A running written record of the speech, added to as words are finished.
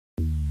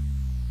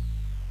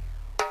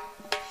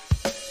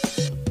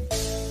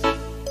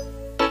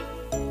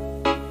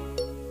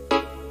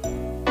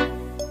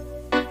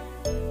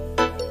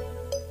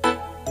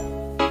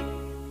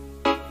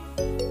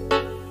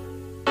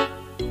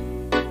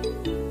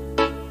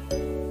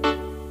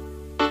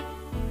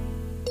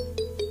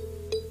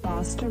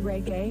Rasta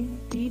Reggae,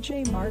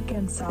 DJ Mark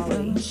and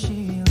Sally.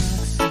 She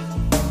looks at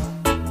me.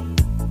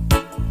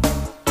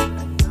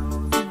 I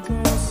know the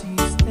girl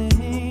sees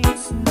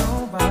things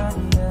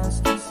nobody else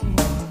can see.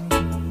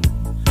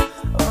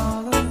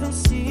 All of the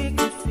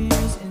secret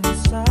fears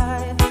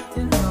inside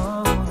and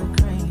all the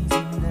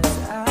craziness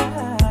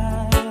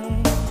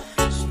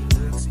she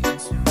looks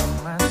into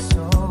my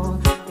soul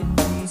and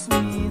leaves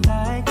me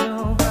like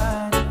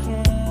nobody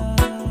can.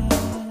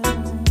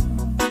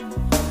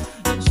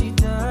 And she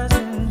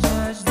doesn't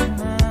judge the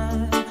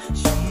man,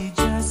 she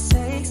just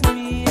takes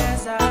me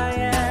as I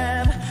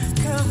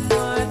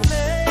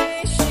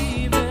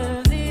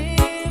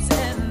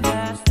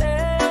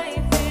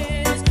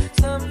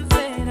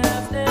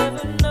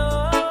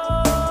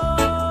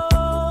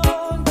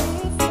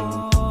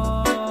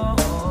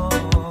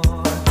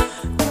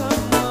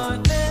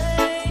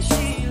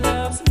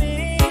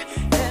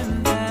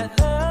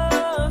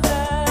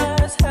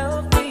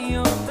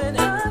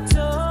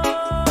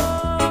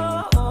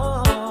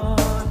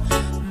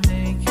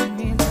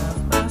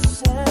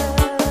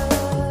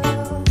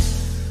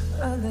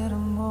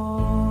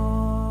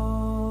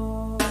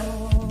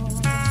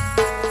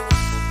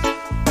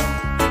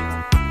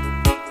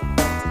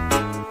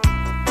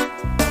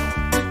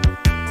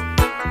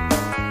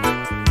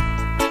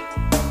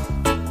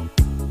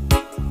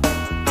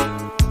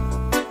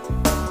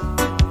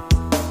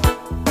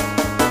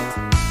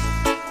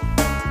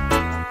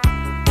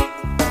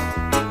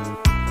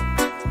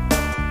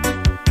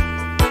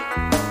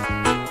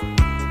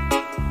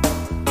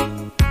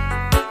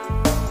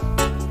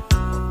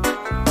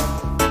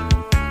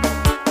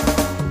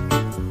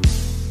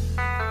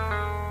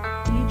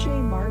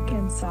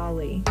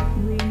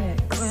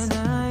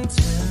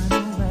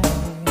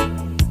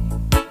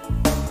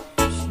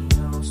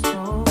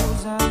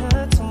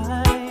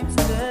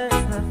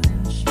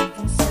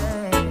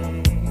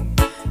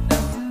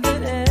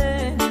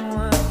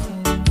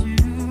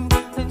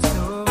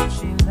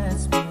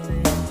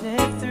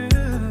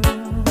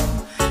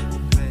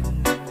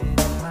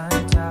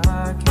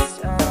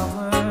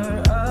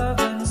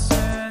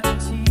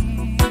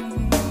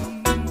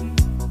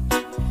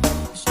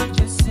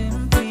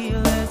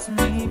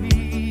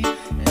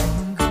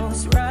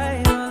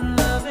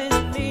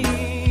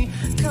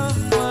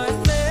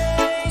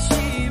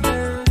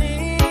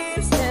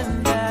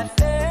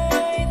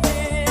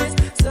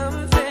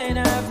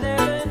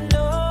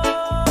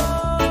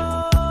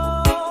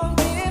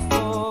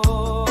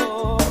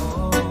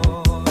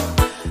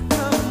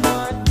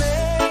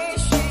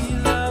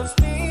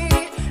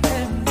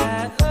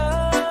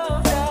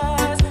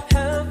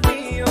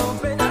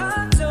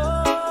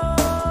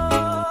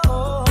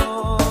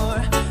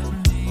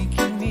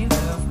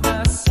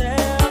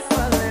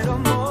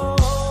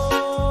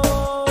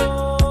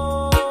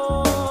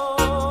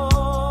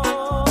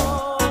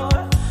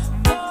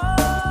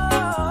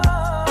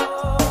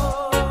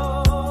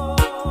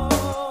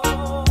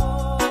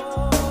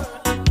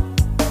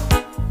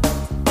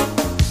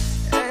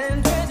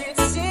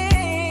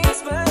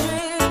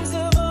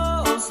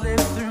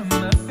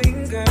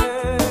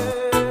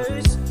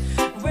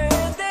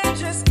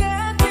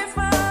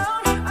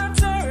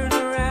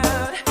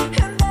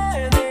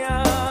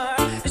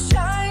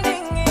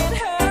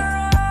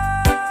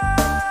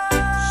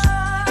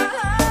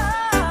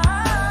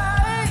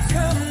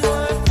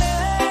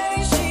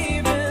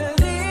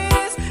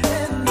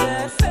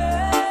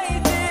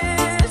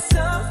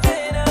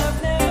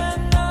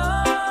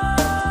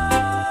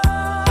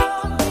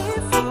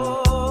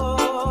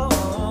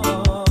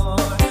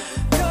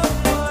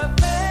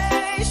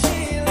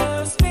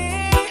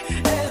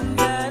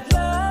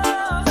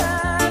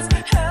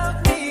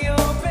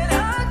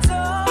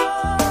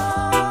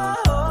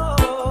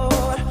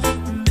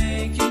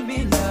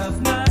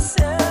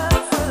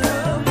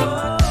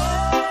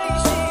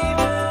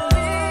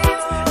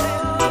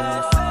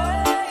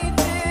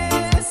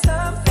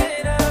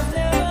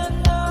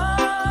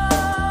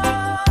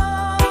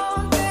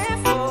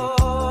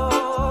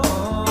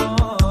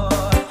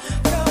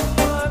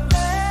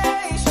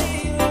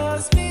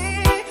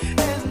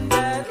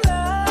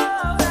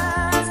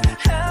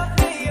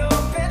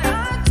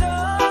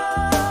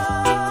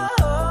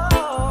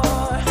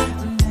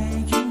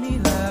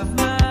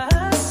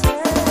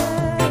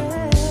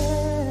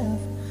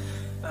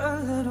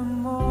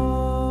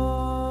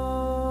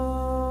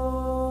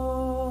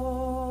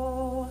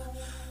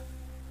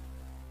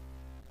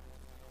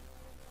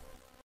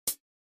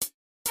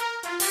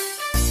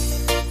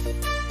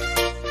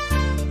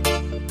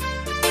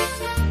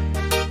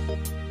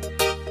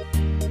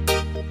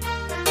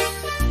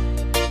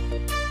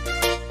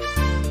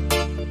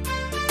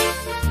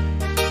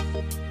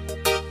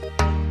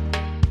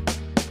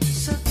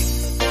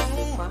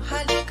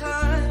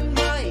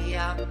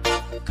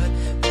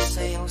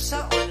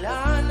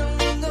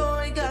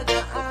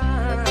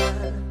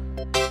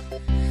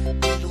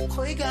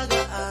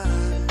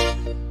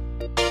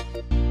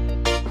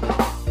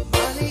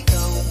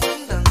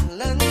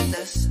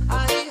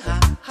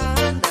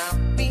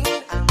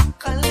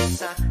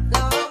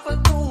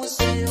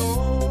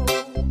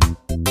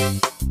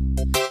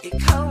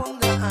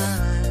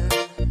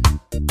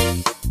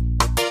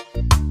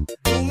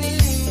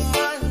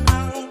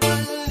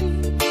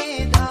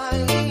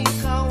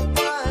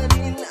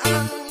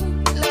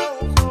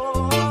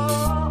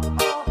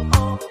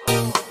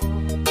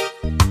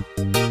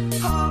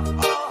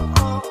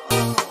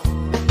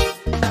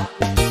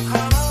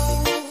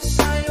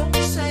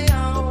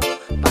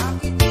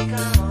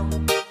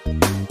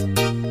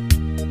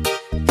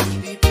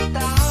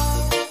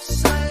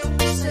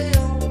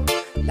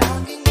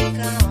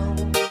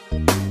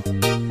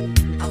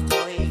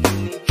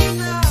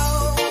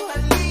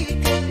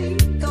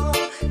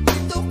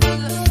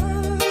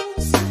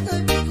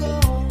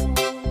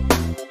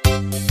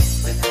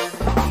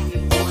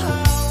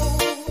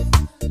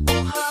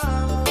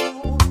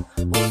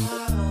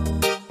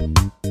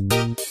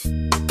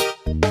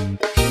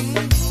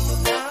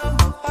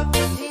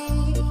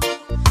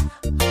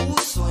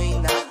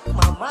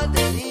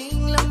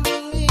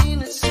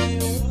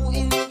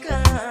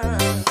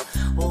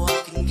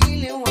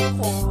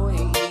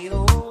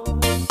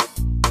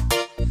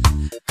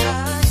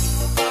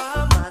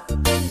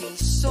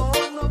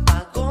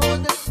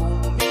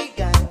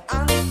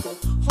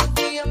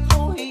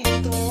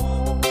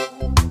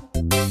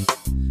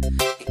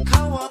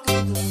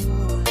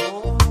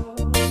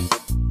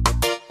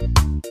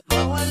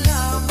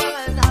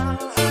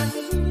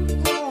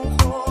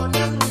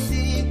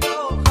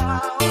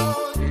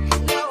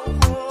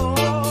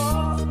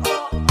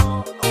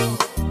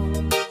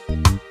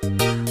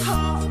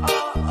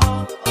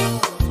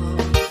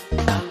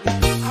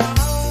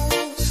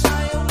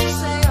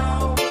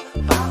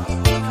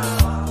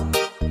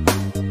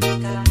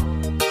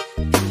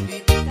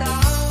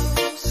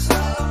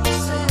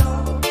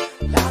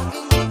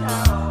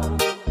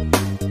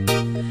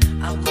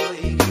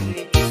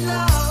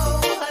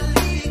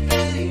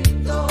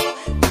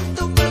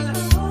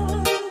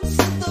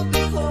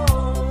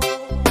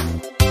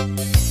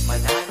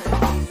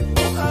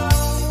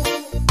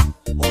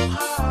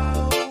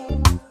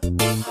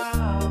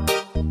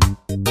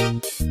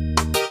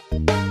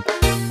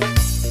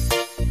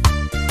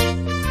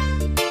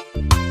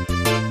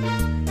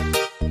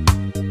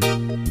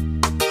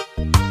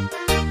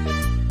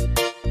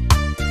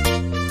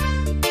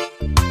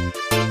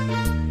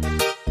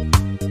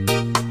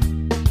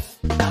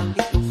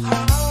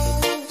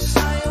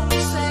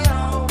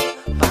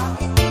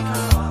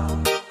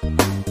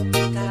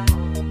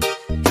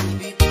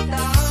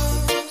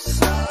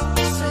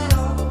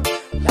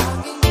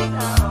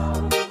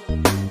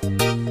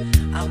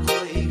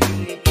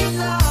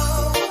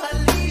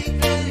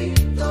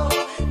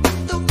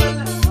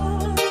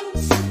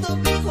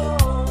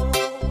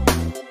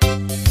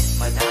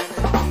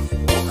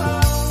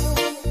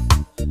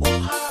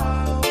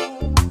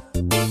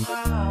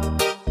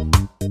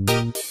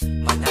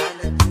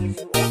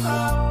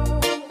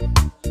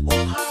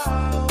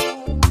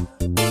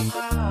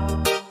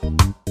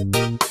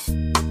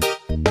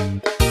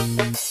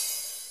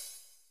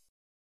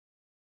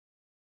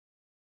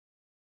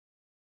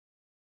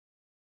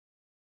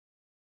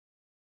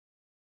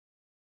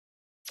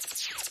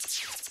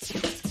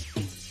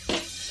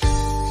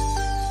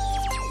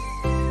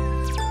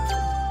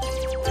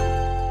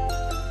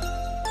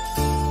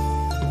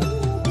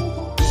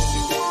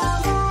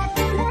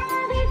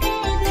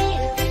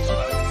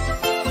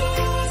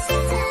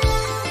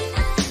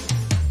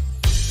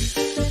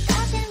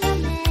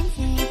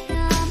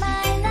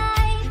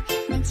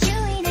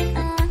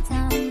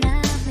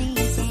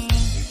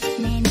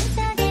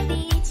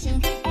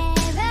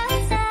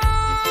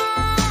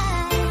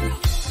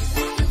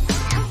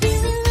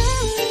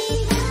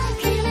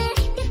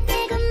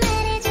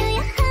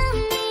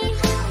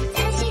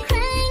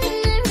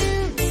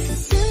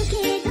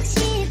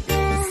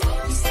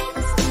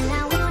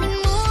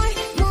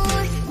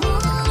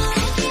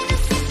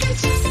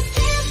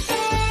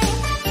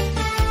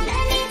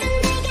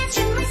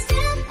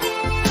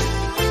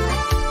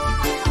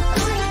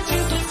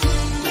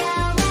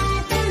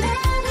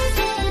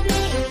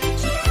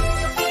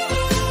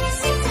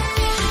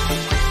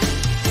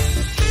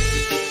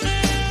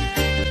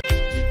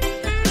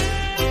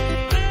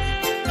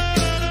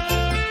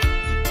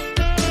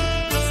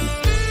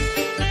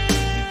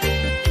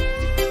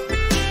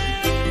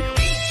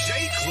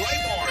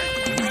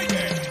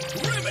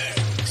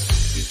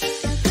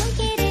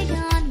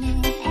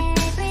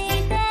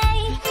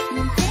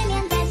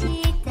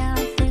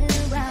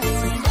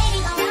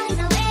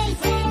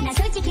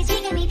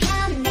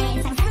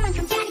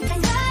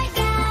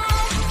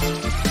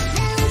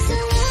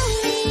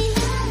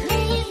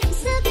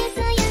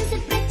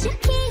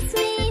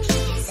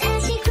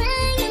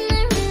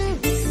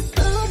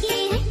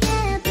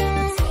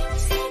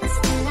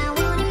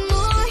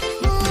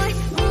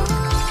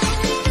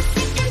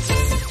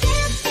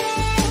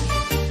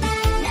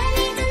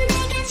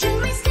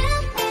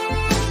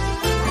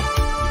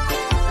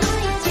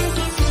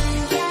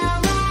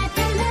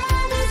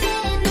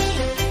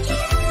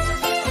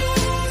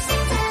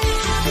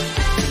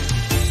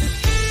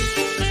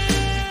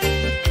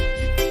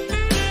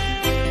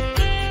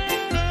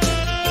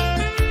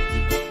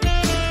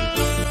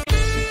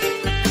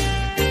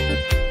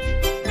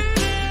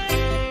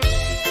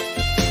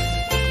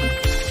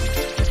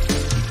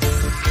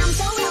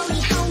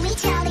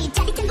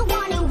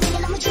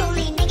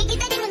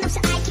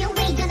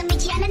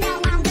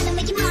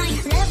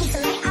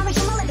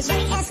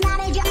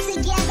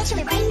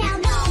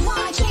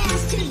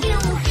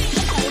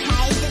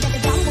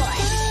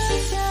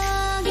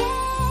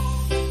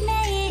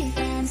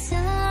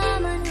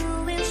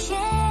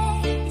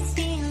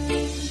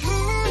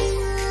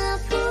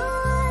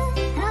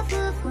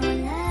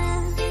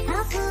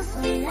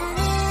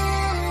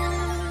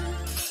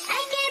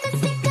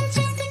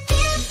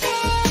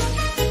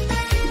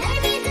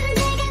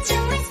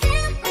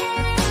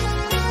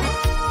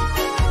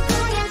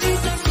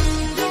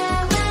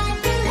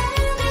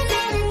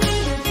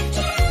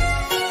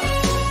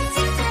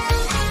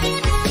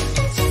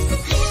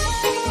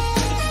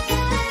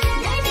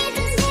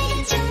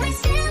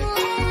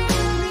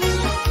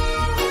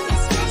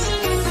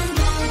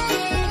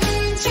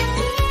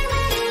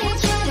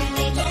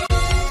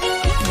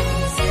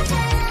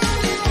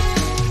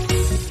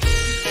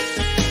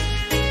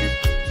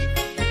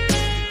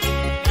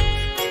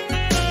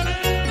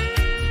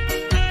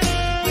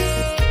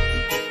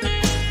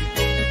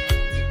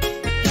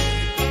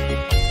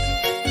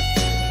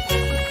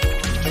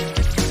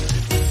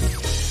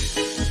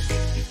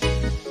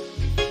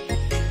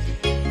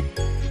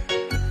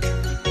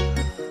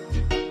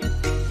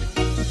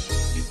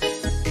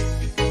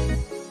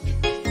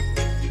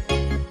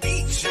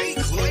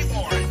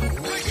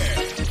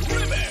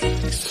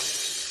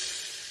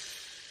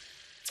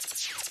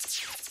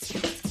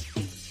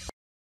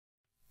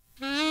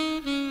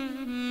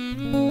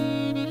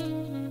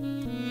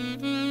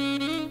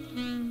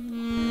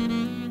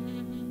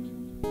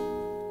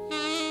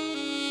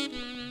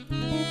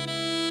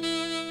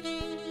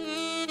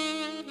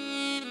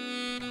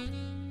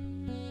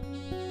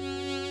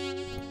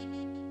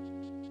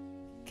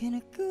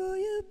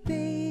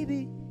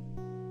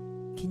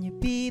Can you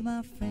be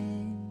my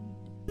friend?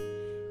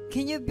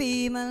 Can you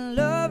be my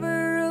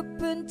lover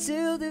up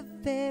until the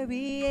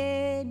very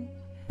end?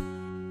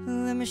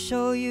 Let me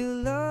show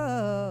you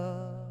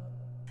love.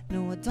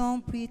 No, I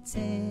don't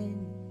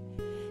pretend.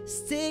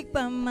 Stick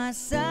by my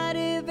side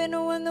even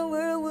when the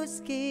world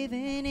was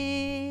giving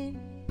in.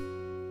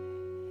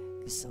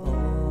 'Cause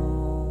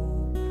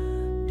oh,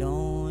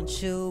 don't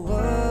you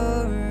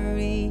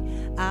worry,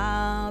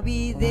 I'll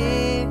be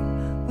there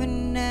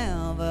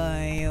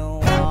whenever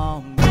you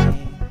want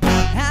me.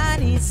 I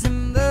need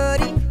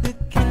somebody who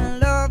can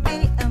love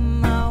me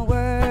and my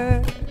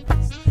words.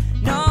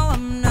 No,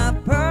 I'm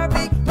not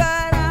perfect,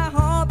 but I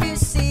hope you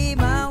see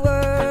my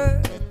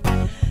worth.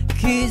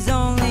 'Cause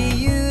only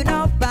you,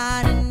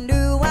 nobody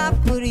knew I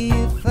put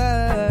you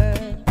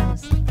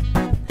first.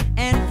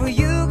 And for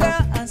you,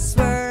 girl, I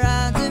swear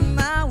I'll do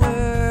my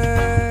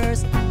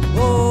worst.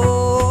 Oh,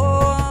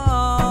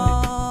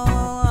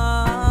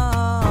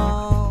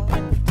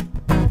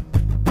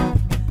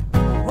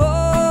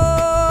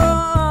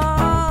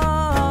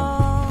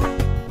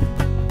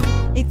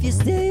 if you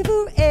stay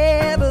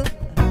forever,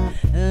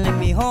 let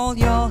me hold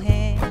your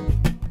hand.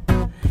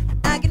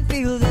 I can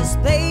feel the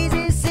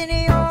spaces in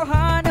your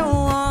heart,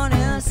 don't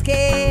wanna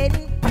escape.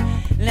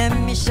 Let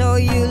me show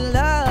you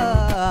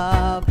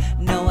love.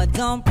 No, I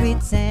don't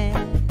pretend.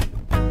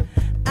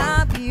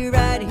 I'll be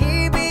right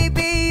here,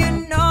 baby. You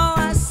know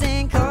I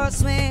sink or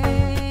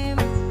swim.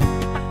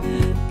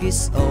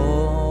 'Cause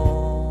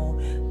oh,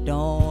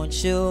 don't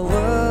you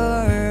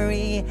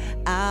worry,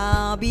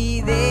 I'll be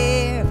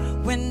there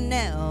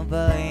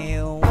whenever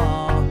you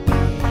want me.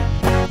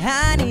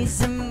 I need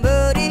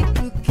somebody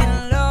who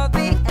can love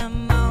me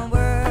and my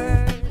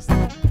words.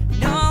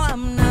 No,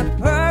 I'm not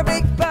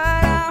perfect,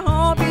 but I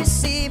hope you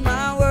see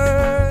my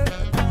worth.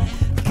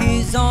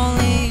 'Cause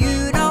only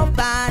you,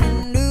 nobody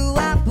knew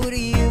I put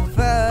you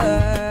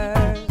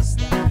first.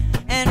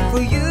 And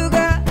for you,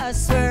 girl, I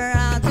swear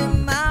I'll do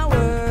my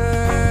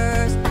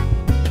worst.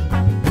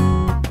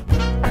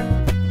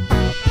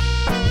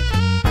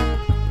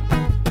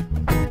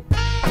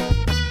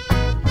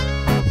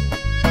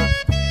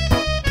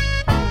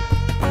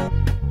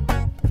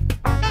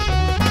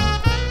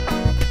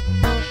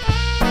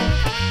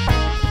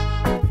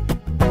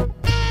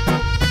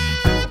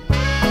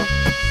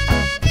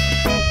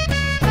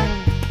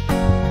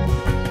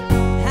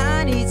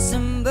 I need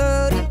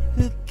somebody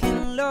who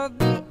can love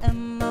me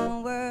and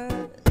my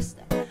worst.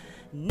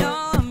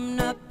 No, I'm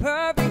not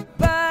perfect,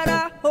 but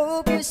I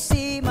hope you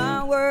see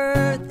my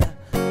worth.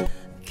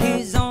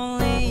 'Cause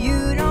only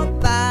you,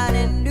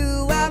 nobody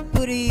knew I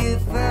put you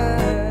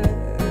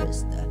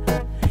first.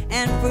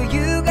 And for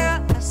you,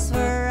 girl, I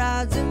swear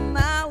I'll do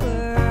my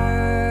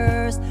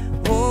worst.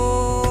 Oh,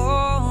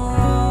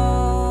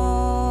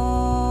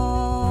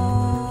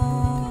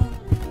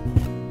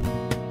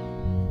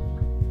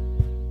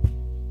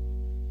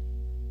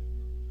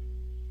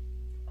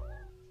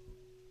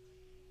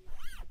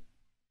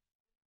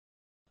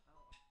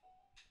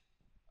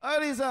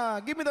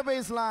 Arisa, give me the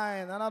bass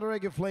line, another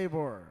reggae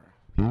flavor.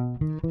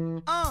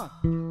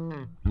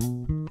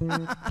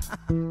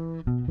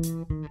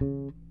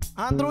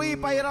 Andrew,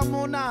 pahiram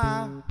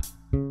muna.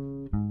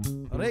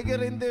 Reggae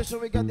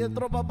rendition, we got the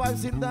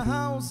Tropavibes in the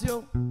house,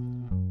 yo.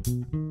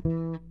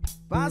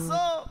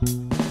 Paso!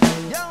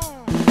 Yo!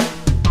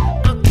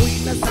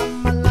 Ako'y nasa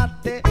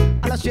Malate,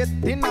 alas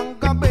 7 ng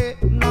gabi.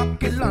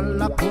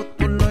 Nakilala ko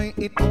tuloy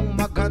itong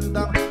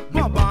magandang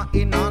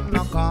babae na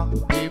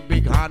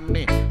nakaibighan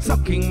sa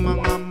aking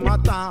mga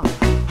mata.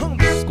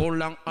 Hanggang ko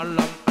lang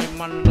alam ay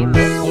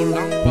manluloko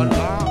lang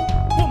pala.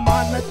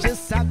 Pumanat siya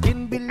sa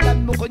akin,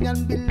 bilan mo ko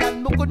niyan,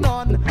 bilan mo ko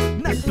nun.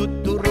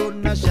 Nagtuturo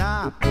na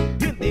siya,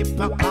 hindi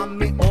pa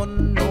kami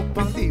ono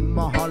pang di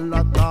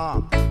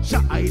mahalata. Siya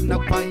ay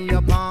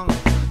nagpayabang,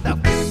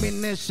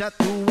 nagpiminis siya,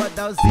 tuwa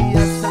daw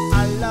siya sa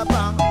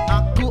alabang.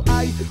 Ako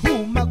ay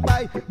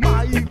umagbay,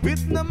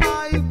 maibit na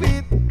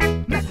maibit.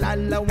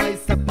 Naglalaway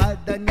sa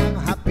palda niyang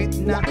hapit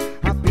na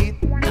hapit.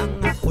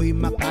 Nang ako'y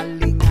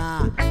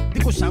makalinga, di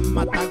ko siya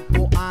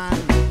matagpuan.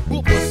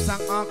 Bubos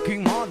ang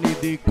aking honey,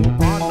 di ko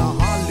pa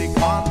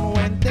nahalikan.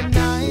 When the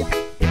night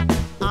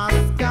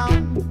has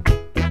come,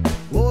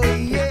 oh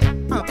yeah,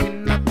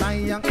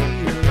 pinatay ang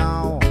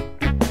ilaw.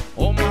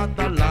 O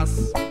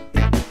madalas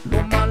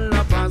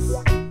lumalabas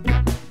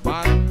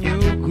Banyo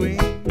Queen.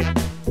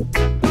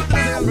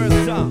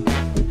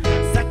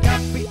 Sa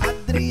Kapi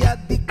Adria,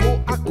 di ko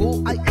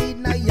ako ay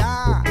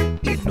inaya.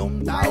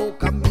 Inom daw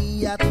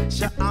kami at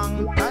siya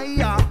ang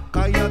taya.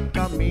 Kaya't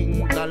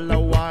kaming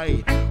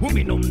dalaway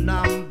uminom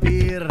ng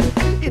beer.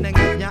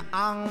 Inangat niya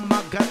ang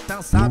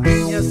magatang,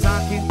 sabi niya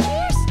sa'kin,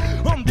 cheers!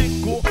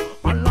 Hindi ko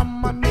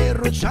alam man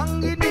meron siyang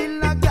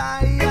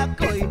inilagay.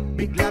 Ako'y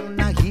biglang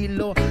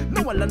nahilo,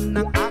 nawalan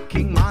ng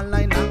aking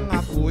malay. Nang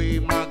ako'y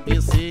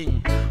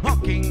magising,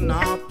 aking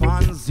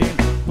napansin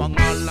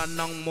pangalan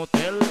ng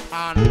motel,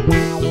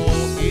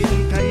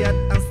 Antuin. Kaya't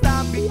ang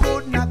sabi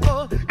ko na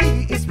ko,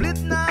 i-split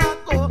na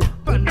ako.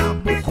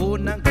 Panabo ko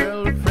ng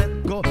girlfriend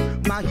ko,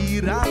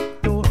 mahirap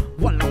to.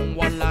 Walang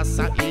wala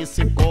sa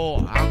isip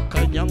ko ang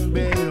kanyang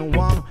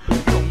bewang.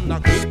 Nung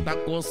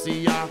ako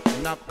siya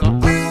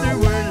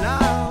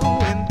naka-underwear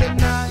when the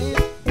night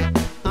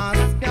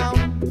has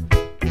come.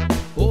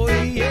 Oh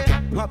yeah,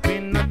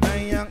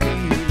 pinatay ang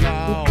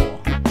ilaw.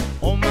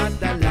 O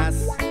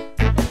madalas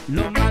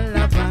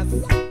lumalabas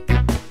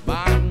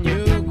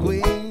Banyo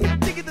Queen.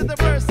 Take it to the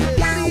verses,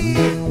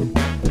 please.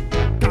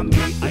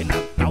 Kami ay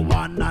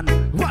nagtawanan,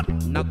 what?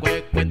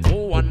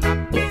 Nagkwekwentuhan na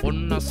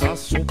doon na sa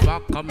suba.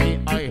 Kami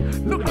ay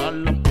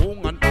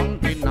naglalampungan ang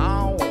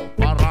ginaw.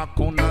 Para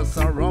kung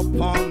nasa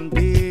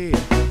Ropandi.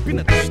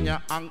 Pinatay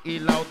niya ang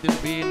ilaw, din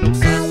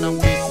binuksan ng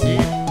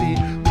bisiti.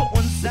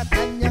 Doon sa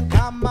kanyang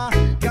kama,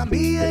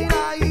 kami ay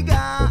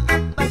naiga.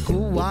 At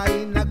ako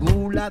ay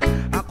nagulat,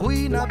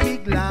 ako'y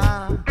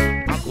nabigla.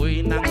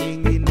 Ako'y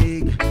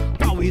nanginginig,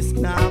 pawis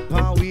na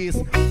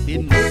pawis.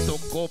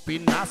 Tinutok ko,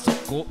 pinasok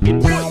ko,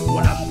 inboy,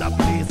 walang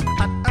dablis.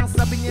 At ang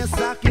sabi niya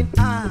sa'kin,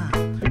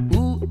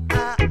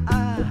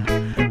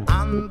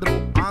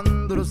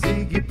 Andro,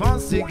 sige pa,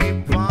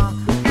 sige pa.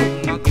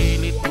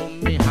 Tumagilid,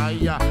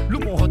 tumihaya,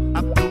 lumuhod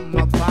at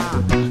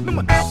tumaba.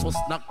 Nung matapos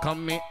na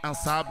kami, ang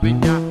sabi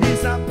niya,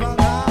 isa pa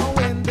nga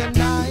when the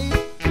night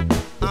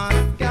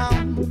has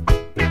come.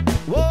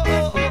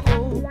 Whoa,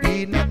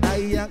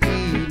 pinatay ang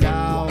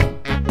ilaw.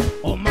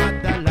 O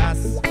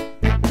madalas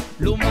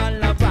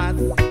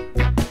lumalabas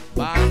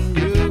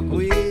Banyo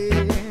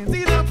Queen.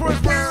 See the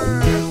first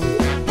verse.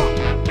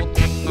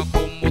 Puting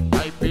ako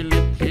mutay,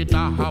 pilit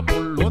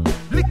hinahabulot.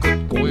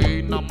 Likod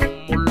ko'y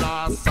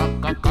namumula sa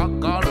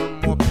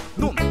kakakalmot.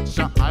 Nun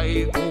siya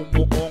ay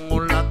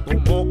umuungol at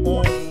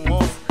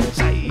umuungos.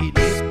 Siya'y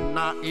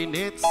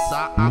init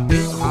sa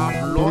aking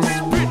haplos.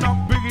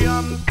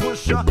 Pinagbigyan ko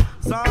siya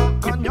sa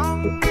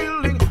kanyang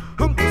hiling.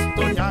 Ang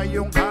gusto niya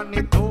yung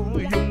ganito,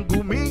 yung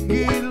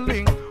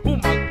gumigiling.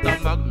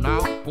 Umagdamag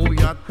na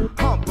puyat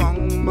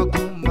habang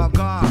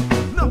magumaga.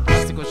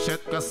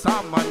 Napasikoshet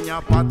kasama niya,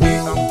 pati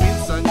ang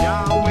pinsan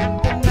niya. When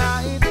the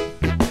night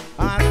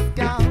has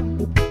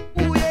come,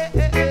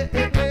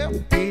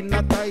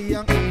 pinatay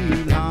ang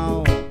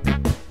ilaw.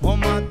 O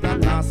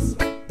madalas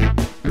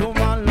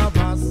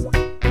lumalabas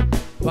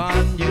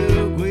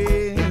Banyo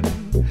Queen.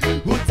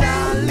 Oh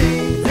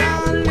darling,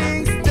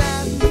 darling,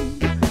 stand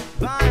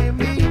by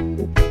me.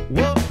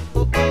 Whoa,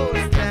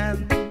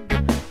 stand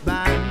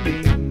by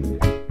me.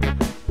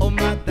 O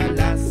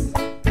madalas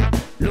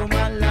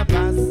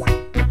lumalabas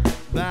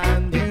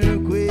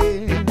Banyo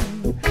Queen.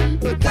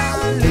 Oh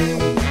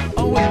darling,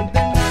 when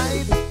the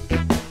night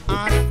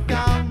has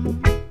come.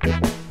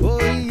 Oh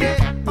yeah,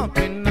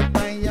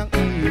 pinatay ang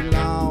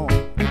ilaw.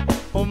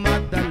 O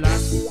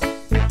madalas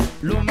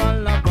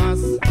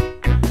lumalabas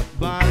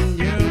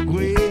Banyo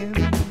Queen.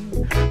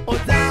 Oh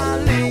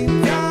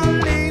darling,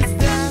 darling,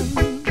 stand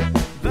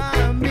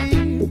by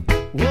me.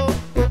 Whoa,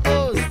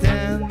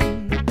 stand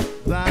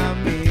by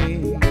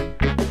me.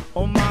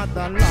 O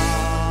madalas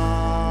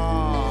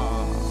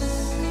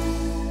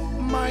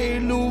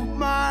may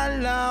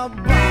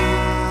lumalabas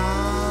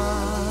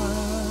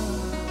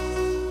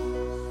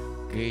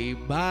kay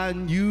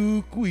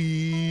Banyo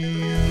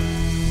Queen.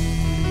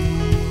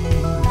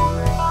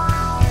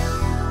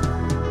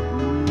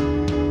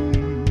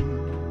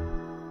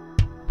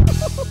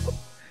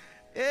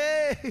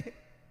 Hey,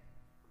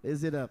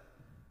 is it up?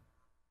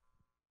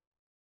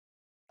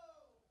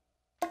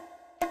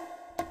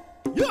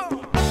 Yeah.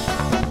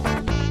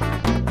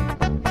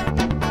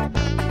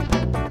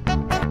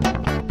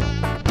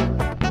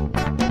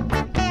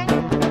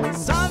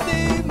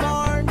 Sunday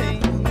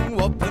morning,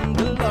 open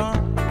the door.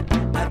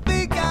 I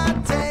think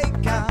I'll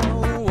take a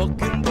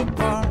walk in the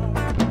park.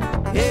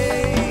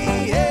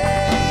 Hey,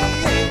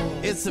 hey,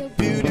 it's a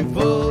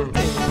beautiful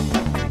day.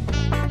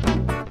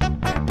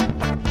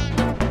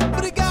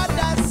 But I got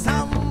that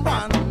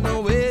someone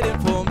waiting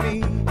for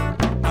me.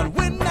 And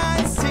when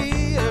I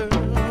see her,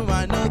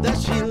 I know that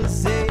she'll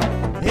say,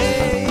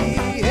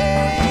 hey,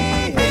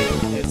 hey,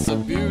 hey, it's a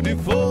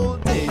beautiful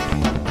day.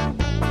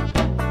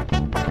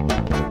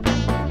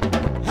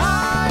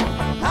 Hi,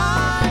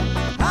 hi,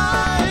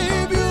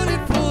 hi,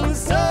 beautiful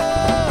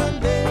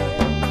Sunday.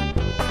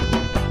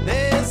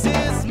 This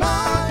is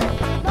my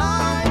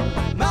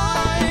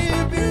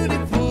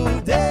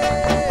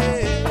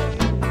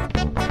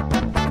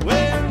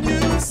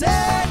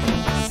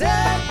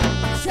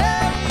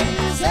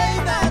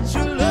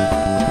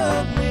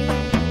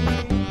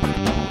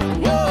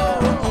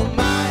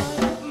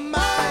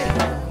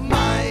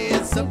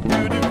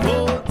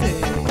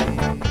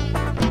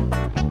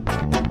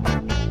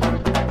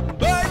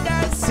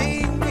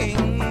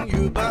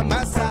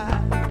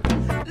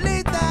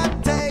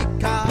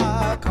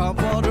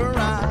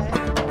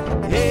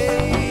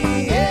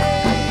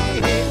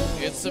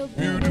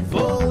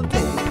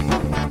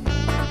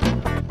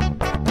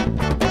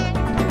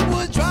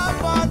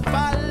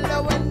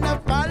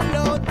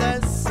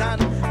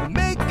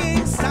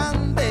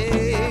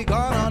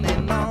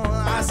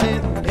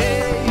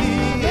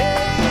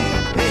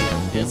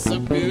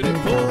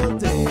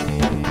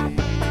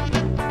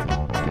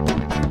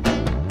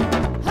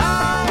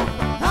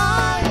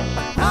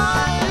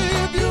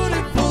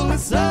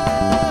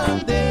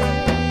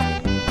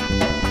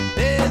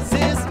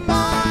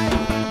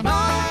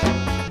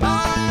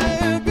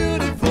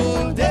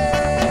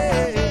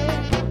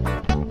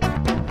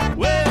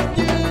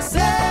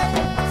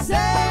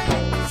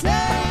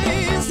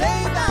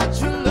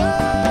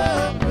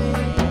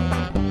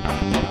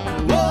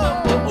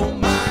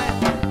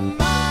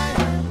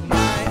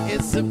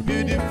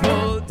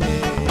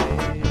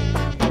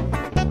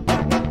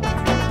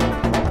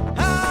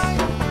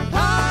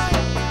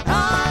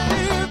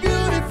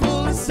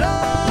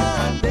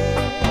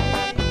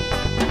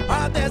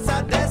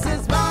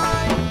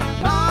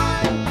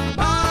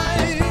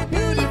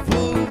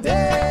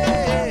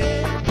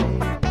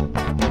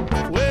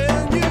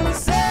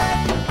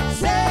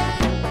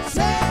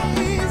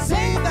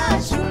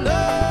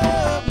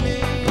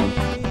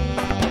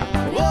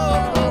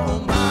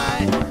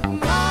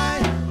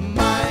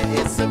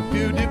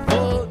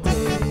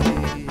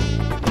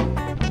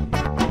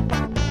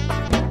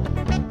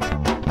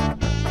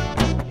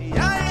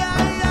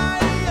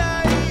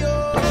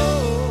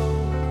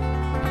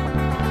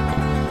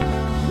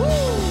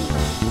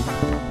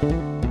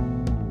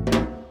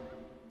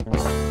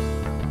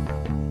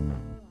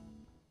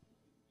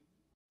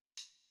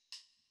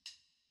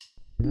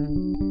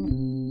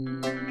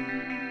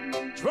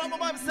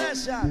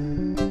session.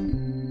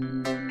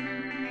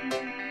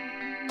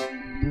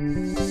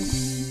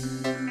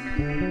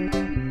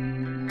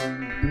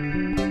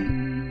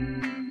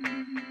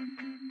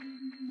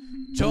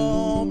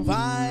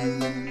 Jopay,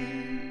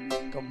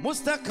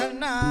 kamusta ka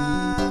na?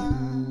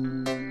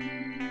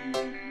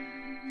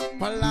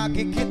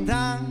 Palagi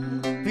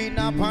kitang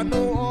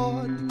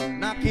pinapanood,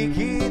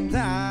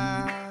 nakikita.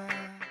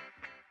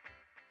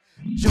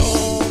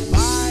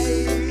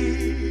 Jopay,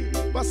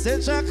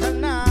 pasensya ka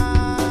na.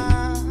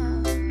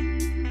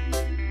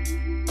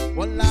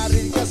 Wala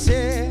rin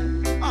kasi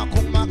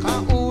akong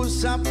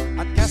makausap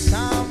at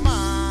kasama.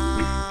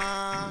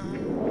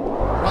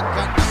 Huwag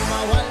ka nang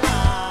mawala,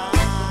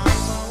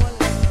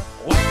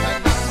 huwag ka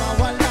nang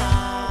mawala.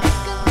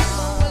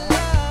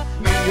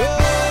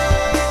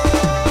 Ngayon,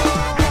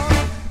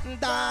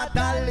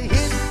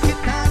 dadalhin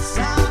kita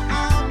sa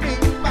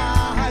aming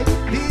bahay.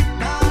 Di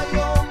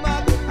tayo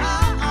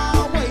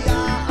mag-aaway,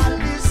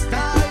 aalis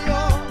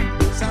tayo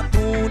sa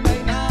tunay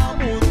na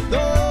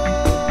mundo.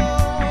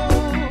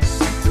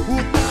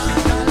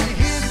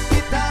 Dadalhin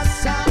kita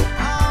sa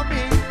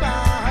aming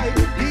bahay.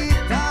 Di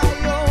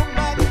tayo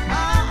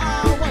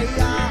mag-aaway,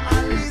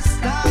 aalis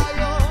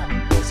tayo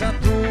sa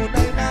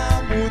tunay na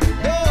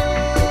mundo.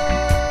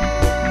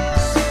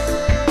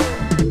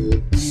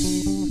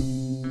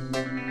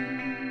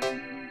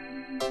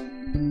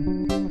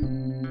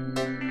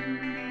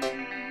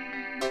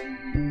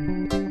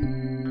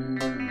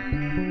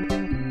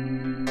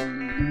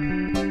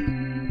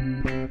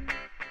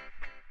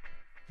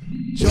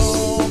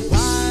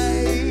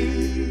 Jopay,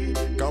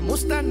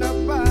 kamusta na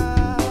ba?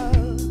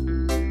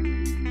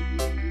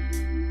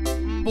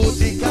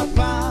 Buti ka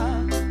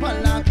pa,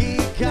 palagi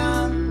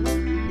kang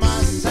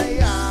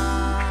masaya.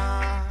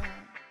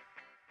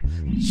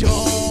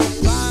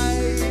 Jopay,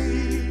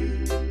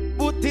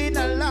 buti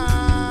na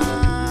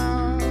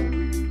lang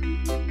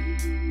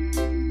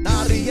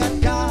nariyan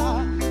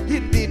ka,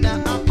 hindi na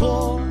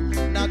ako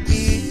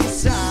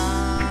nag-iisa.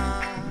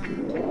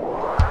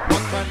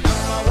 Huwag ka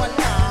nang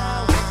mawala,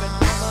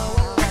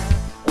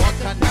 huwag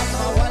ka nang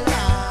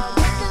mawala.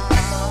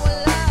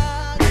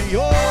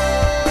 Ngayon,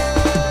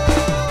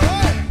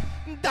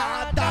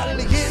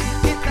 dadalhin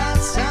kita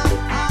sa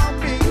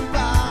aming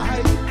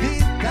bahay.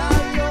 Di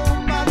tayo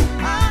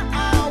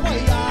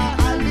mag-aaway,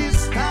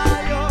 aalis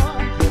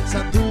tayo sa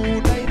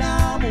tunay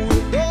na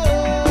mundo.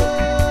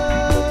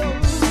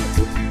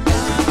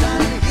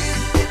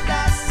 Dadalhin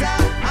kita sa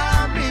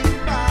aming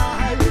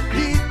bahay.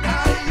 Di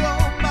tayo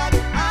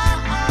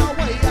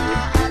mag-aaway,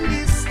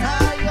 aalis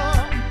tayo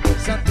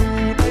sa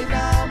tunay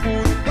na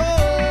mundo.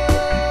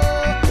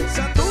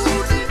 Sa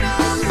tunay na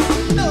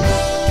mundo.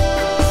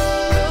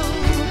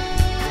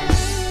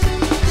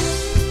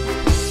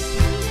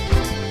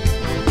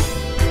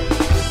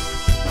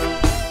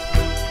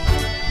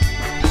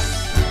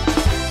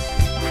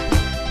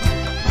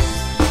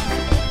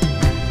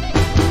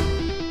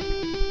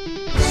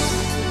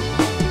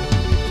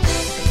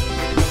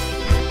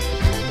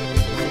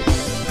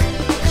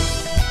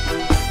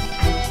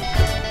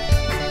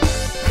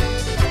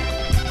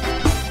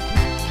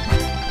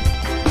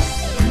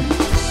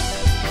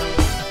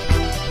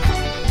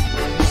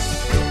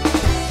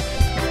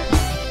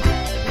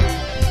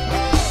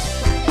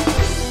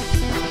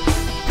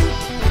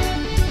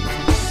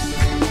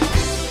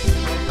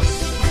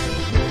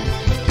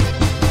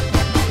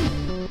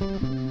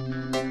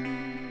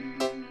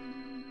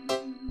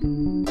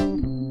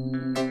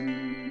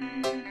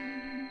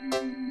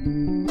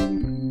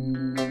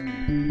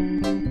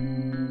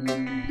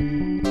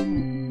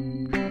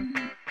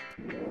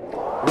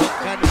 Huwag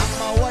ka nang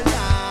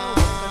mawala,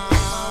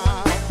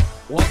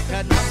 huwag ka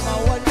nang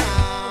mawala.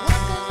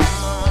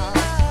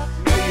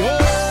 Ngayon,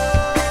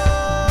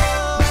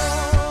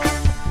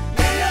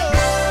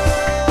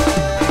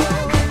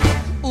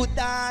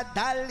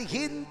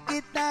 udadalhin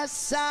kita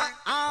sa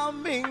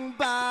aming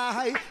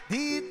bahay.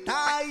 Di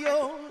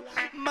tayo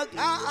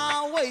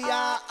mag-aaway,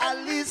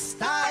 aalis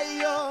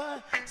tayo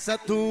sa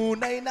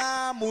tunay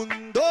na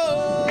mundo.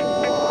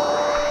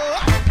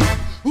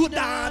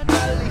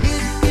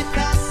 Udadalhin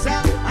kita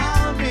sa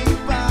aming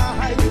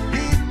bahay.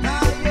 Di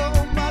tayo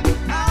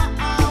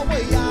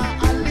mag-aaway,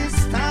 aalis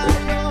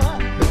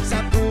tayo sa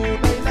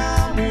tunay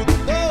na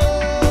mundo.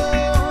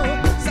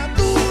 Sa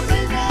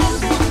tunay na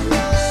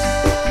mundo.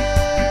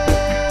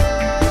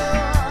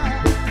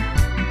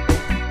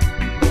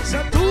 Sa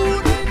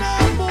tunay na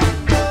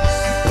mundo.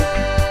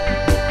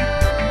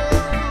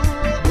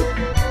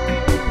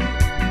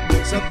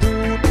 Sa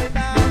tunay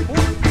na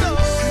mundo.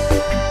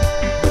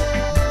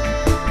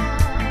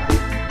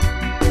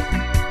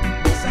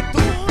 Sa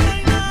tunay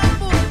na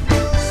mundo.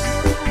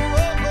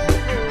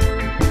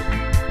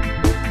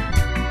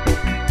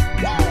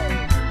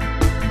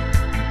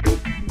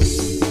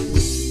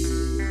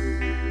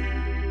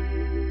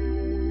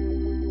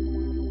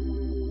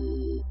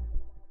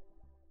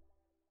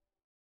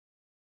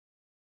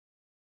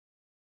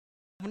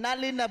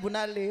 Bunali na,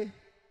 bunali.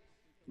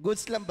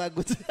 Goods lang ba?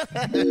 Goods.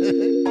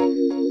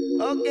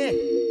 Okay.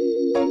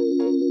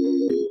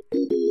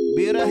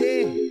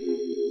 Birahe.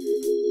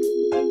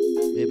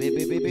 This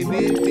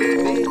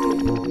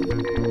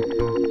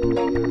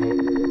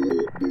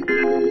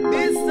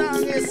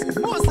song is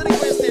most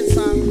requested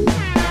song.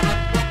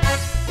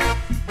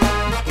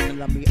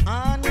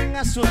 Inalamian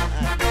nga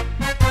sunan.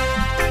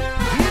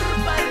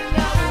 Herbal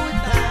nga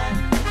utan.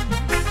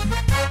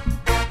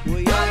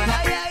 Uy, ay,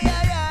 ay, ay,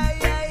 ay,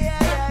 ay, ay,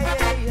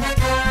 ay, ay, ay.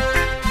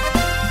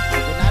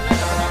 Ako na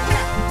lang orang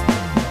na.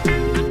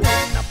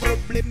 Ako na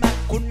problema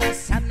kung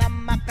sana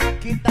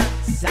makakita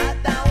sa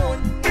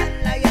daon nga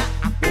laya.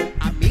 Akong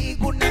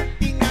amigo ng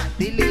tinga,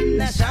 dili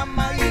na siya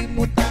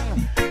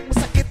maimutang.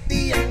 Masakit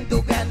diyang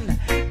dugan,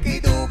 kay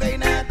dugay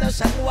na daw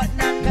siyang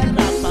wanang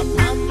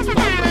karapapam.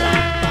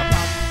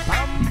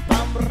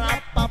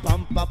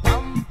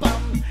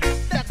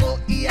 Dako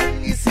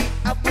iyang isi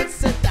abot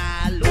sa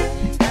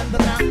talong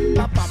gandra.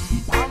 Pam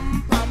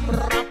pam pam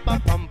rapa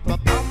pam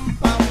pam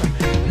pam.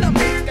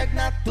 Lamig kag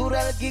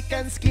natural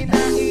gikan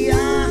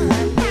skinahiyan.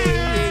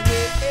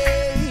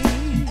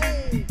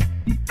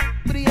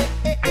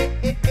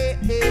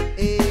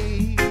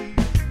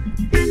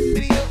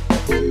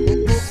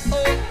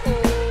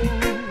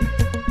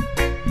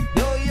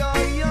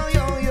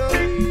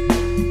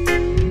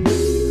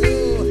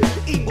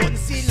 Ingon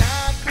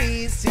sila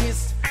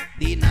krisis,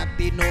 di na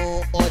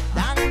tinuod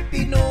ang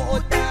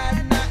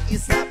tinuodan na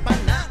isa pa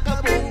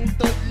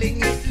nakabungtod.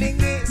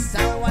 Lingi-lingi sa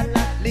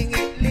wala,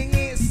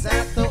 lingi-lingi sa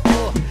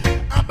too.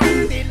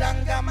 Abang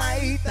tilang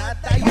gamay,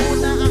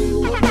 tatayo na ang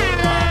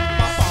tulura.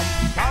 Papam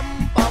pam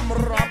pam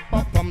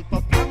rapa pam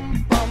pam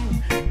pam.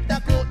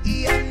 Dako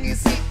iyang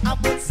isi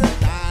abot sa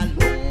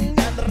talong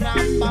gandra.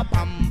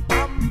 Papam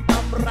pam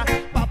pam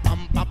rapa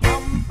pam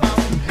pam pam.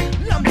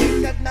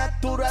 Lamig kag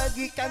natural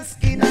gikan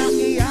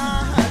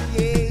skinahiyan.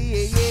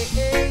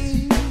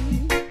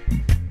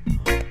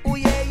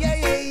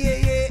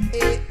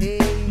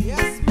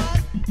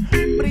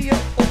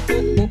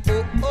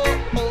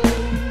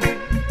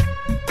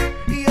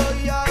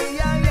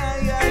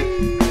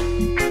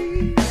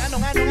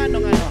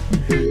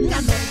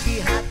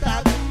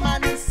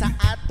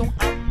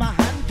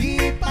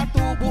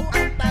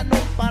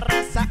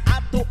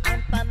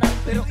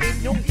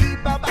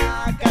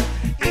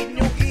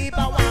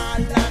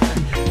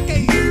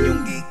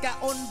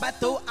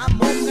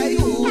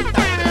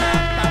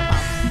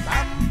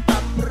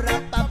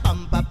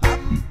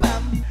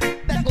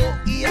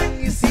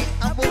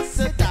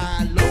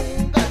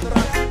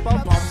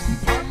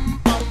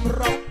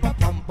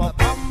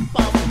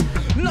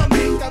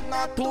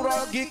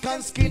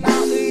 Gikan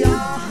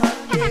skinahiyahan.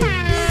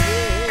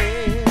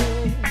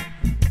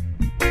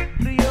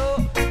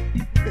 Rio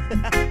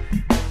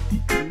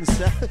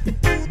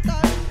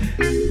utan.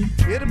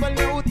 Herbal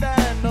nga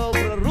utan. No,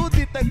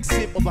 Rudy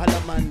tagsip o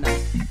bahalaman na.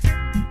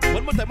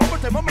 One more time.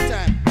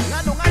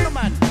 Ngano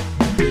man.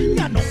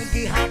 Nganong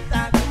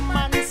gihatag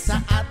man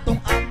sa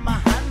atong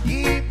amahan.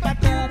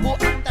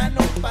 Gipatubo ang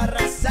tanong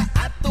para sa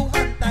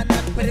atuhan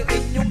tanan. Pero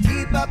inyong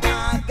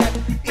gibabagan,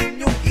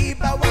 inyong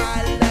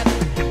gibawalan.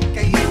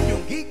 Kay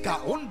inyong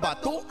gikaon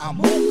bato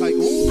amo kay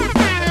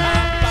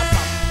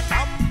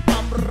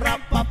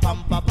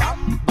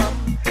Rapa-pam-pam-pam-pam.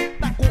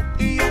 Naku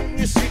iyong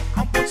isi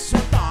abot sa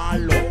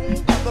talong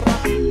gandra.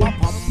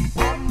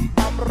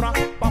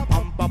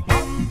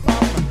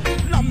 Rapa-pam-pam-pam-pam.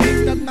 Lamig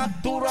na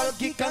natural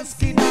gikan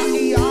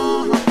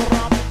skinahiyahan.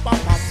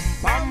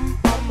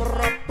 Rapa-pam-pam-pam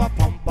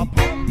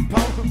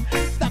rapa-pam-pam-pam.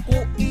 Naku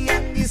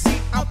iyang isi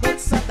abot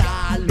sa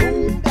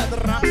talong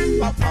gandra.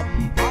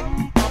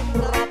 Rapa-pam-pam-pam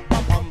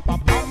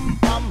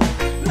rapa-pam-pam-pam.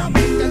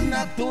 Lamig na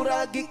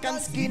natural gikan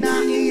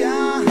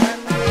skinahiyahan.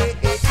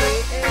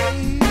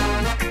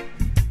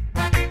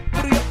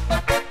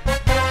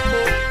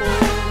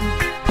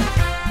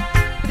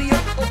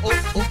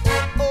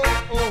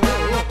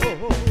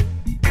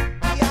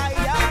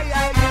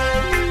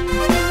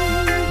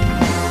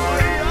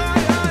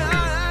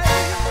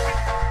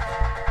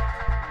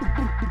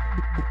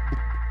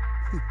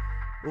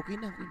 Okay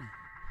na.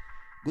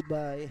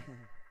 Goodbye.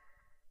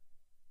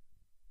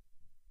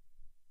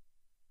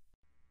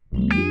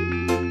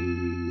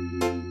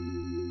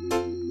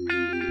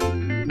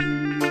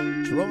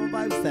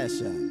 Tropavibes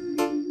session.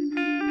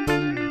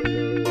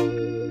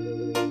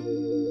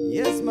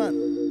 Yes, man.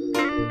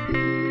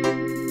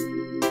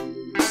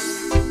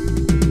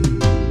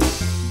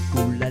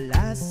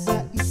 Kulala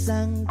sa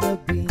isang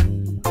gabi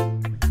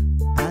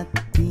at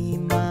di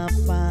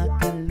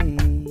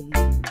mapakali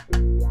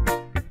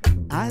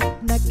at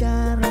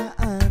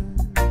nakaraan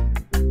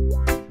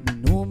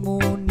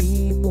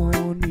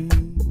minumuni-muni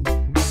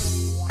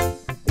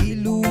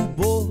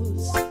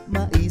ilubos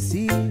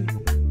maisip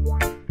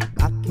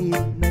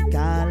bakit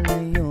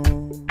nagkalayo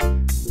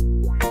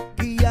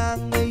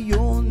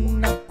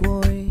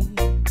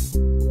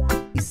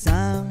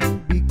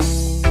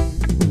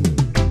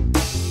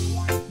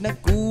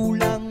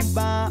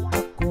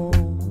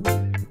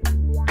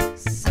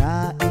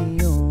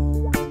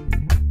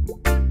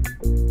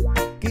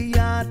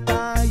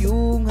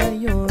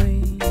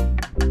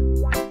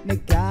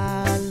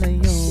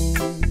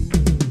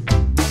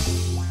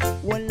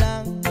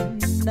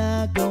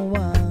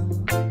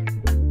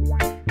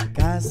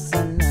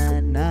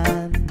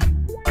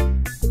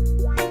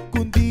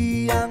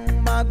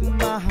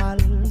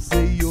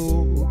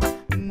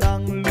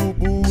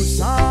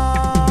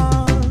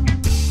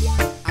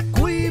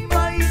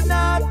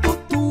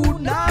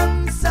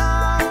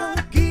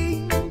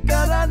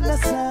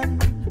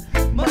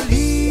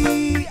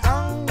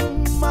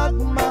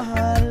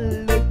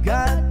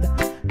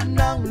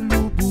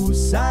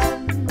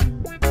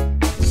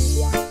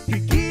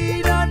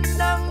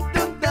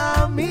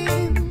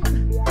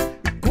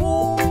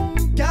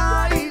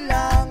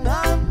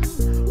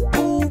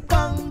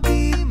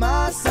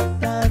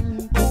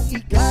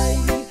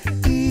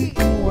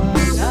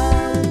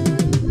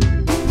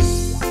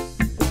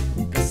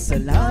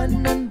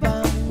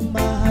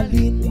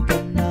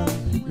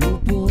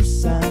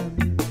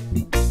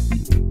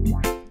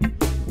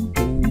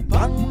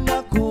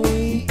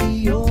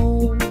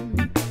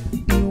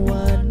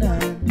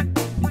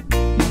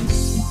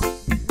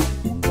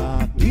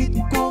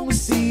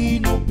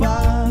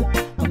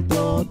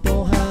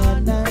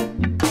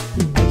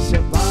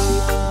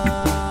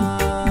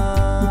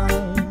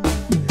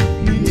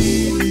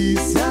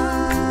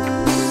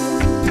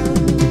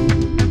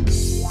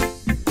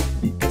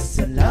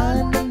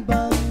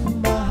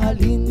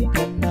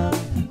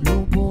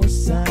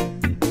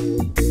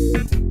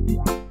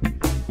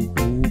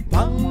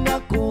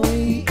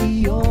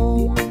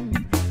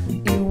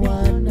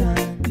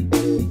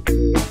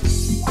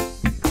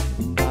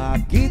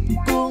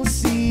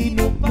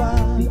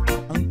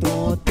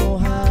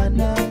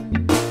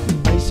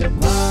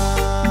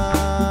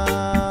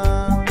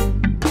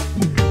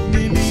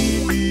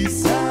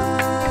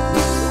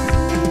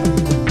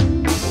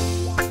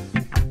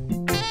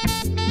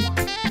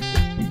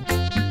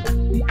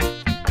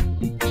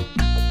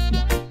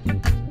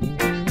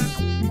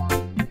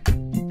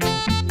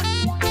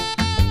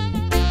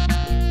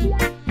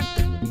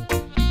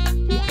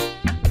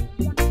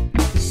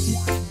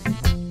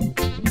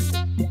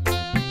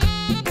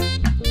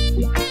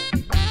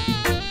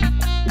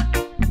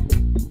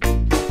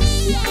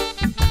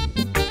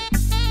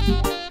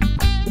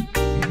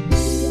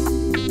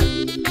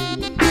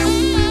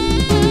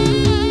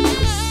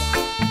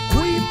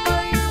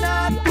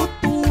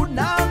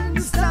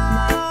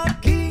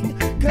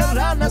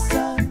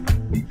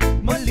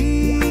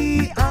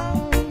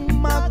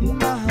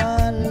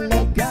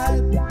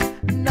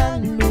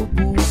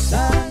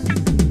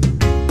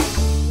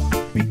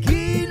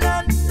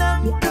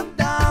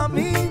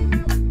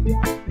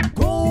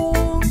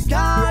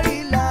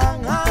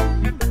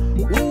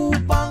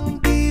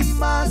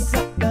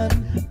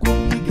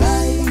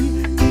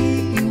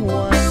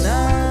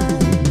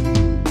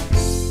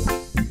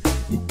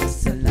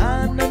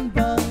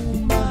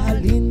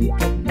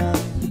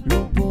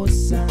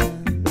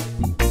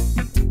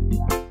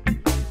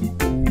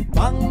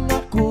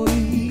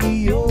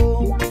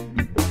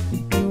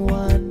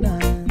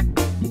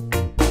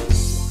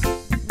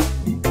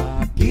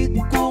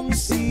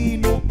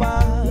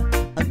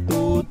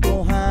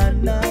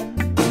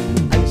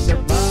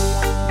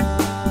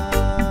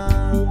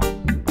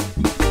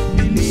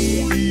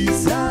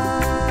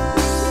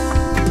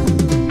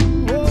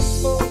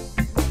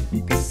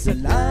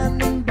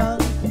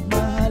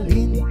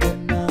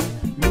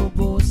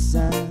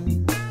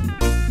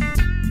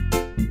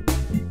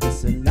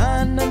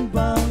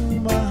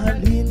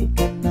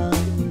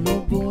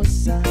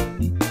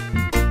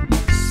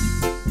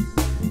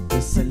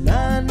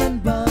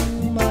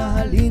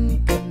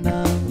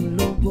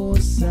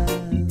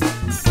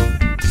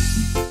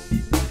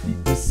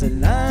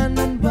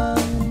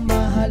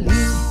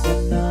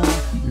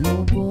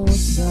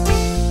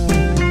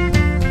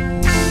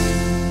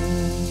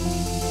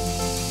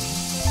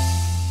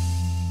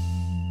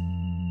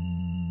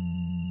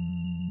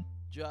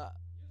Ja.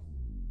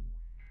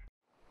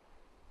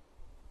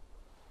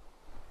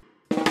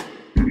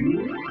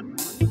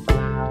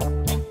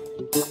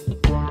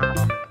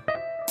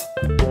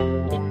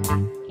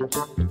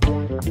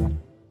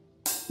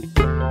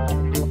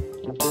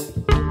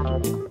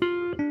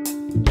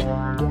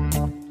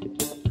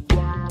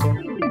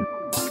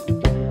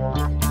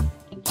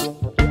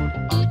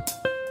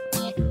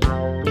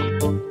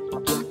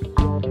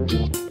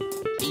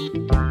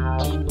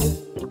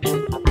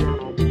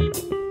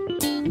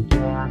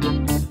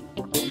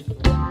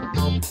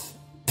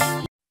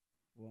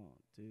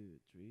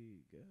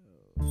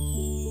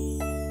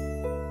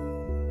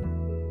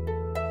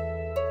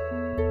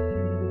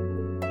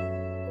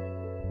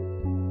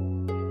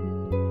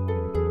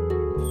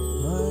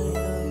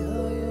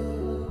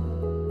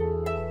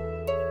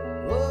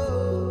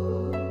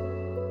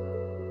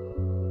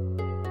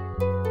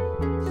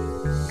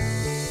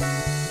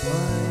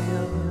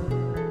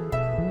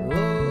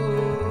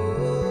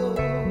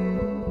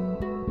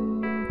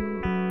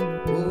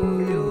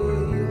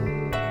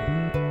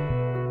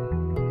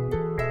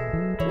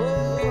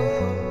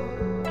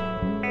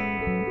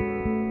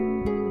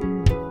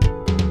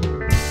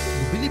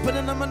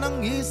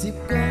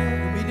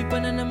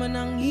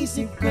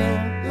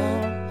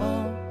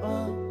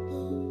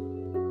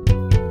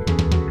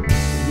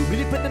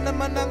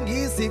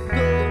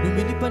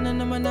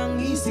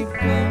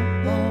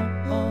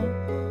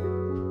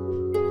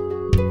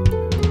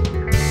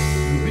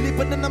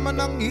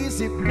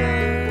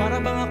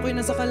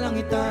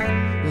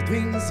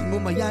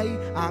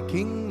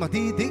 Aking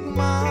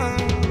matitikman.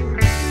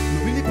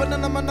 Lumilipad na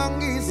naman ang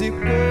isip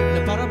ko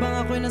na para bang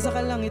ako'y nasa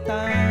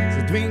kalangitan.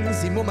 Sa tuwing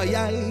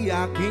simumayay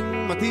aking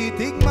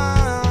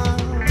matitikman.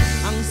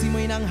 Ang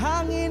simoy ng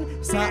hangin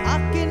sa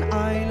akin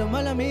ay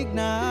lumalamig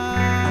na.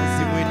 Ang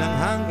simoy ng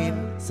hangin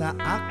sa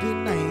akin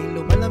ay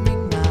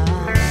lumalamig na.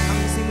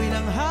 Ang simoy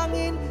ng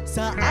hangin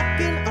sa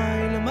akin ay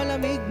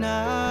lumalamig na.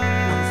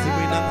 Ang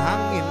simoy ng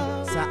hangin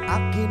sa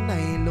akin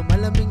ay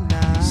lumalamig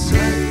na.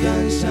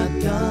 Shotgun,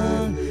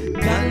 shotgun,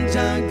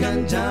 ganja,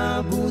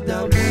 ganja,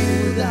 Buddha,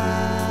 Buddha.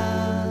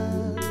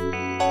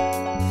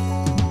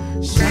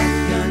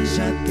 Shotgun,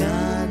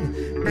 shotgun,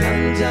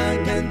 ganja,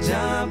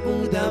 ganja,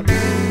 Buddha,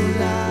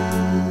 Buddha.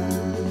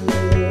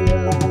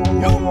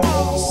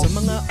 Sa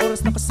mga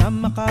oras na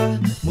kasama ka,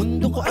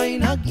 mundo ko ay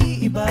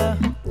nag-iiba.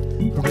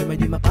 Problema'y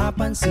di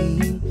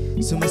mapapansin,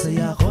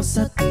 sumasaya ako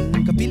sa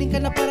ting. Kapiling ka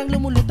na parang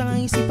lumulutang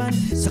ang isipan,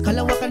 sa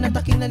kalawakan na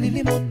taking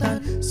nalilimutan.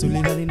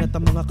 Suliranin at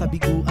ang mga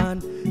kabiguan,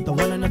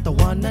 tawanan na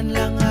tawanan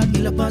lang. At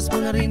ilabas mo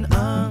na rin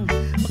ang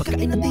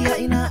pagkain at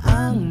tiyain na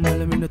ang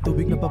malamig na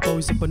tubig na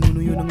papawis sa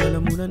panunuyo ng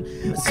lalamunan.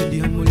 At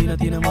sindihan muli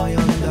natin ang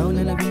mayaw ng dahon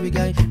na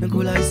nagbibigay ng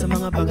kulay sa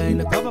mga bagay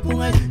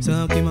nagpapapungay.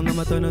 Sa aking mga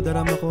mata na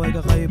darama ko ay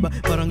kakaiba,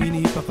 parang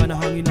iniipa ka na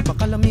hangin na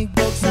pakalamig.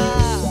 Boksa,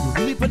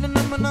 lumilipad na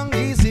naman ang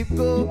isip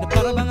ko na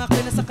para bang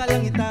ako'y nasa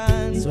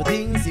kalangitan. So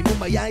ting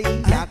simumayay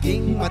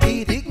aking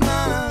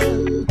matitikman.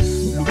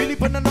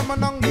 Lumilipad na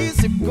naman ang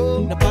isip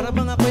ko na para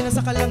bang ako'y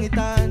nasa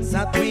kalangitan.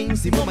 Sa tuwing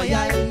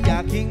simumayay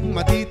aking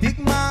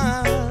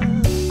matitikman.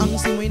 Ang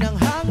simoy ng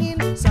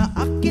hangin sa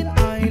akin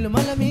ay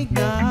lumalamig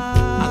na.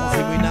 Ang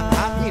simoy ng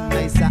hangin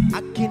ay sa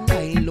akin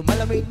ay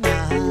lumalamig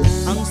na.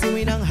 Ang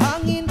simoy ng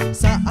hangin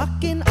sa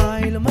akin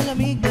ay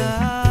lumalamig na.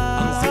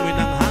 Ang simoy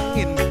ng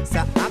hangin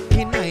sa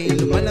akin ay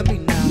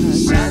lumalamig na.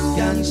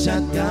 Shotgun,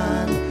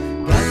 shotgun,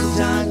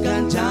 ganja,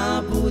 ganja,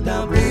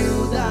 Buddha,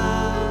 Buddha.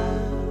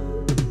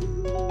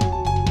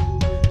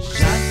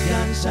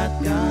 Shotgun,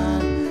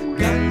 shotgun,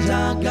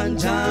 ganja,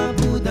 ganja,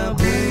 Buddha,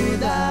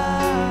 Buddha.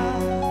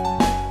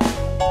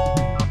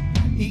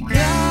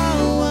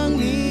 Ikaw ang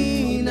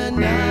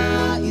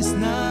ninanais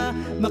na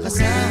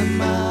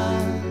makasama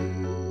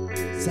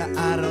sa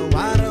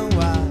araw-araw.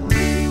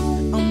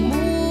 Ang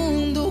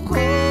mundo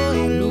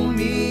ko'y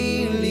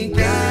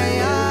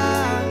lumiligaya,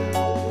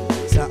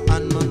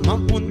 saan man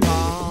mapunta.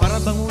 para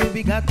bang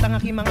umibigat ang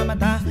aking mga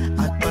mata,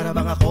 at para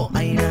bang ako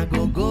ay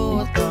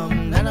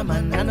nagugutom na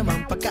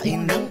naman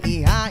pagkain ng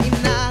ihain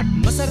na.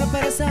 Masarap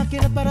para sa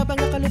akin at para bang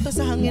nakalutang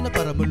sa hangin, at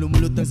para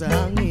malumulutang sa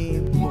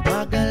hangin.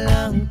 Bumagal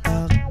ang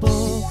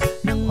takbo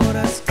ng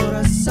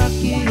oras-oras sa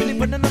akin.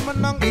 Lumilipad na naman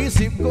ang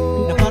isip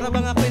ko na para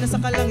bang ako'y nasa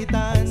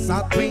kalangitan.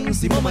 sa tuwing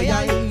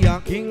simumayay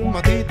aking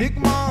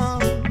matitikman.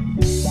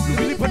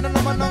 Lumilipad na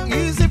naman ang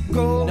isip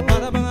ko Na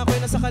para bang ako'y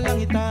nasa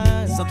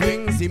kalangitan. sa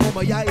tuwing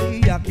simumayay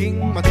aking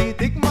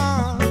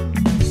matitikman.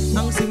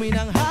 Ang simoy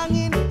ng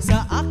hangin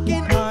sa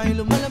akin ay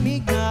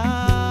lumalamig na.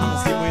 Ang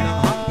simoy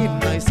ng hangin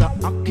ay sa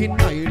akin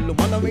ay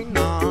lumalamig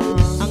na.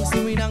 Ang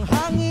simoy ng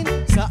hangin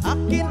sa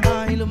akin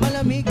ay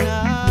lumalamig na.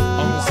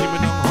 Ang simoy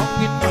ng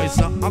hangin ay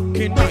sa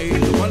akin ay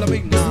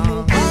lumalamig na.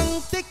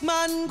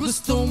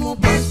 Gusto mo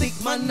bang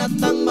tikman at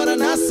ang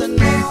maranasan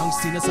mo ang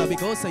sinasabi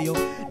ko sa'yo,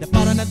 na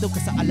para na doon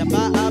ka sa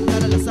alabaab,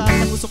 nalalasap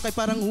ang usok ay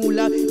parang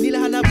hula.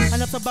 Nilahanap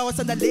sa bawat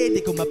sandali,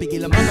 di ko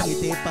mapigil ang mga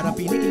ngiti para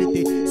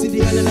pinikiliti.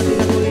 Sindihan na natin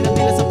ang huli ng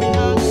tila sa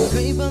pinang.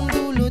 Kaibang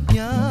dulot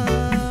niya,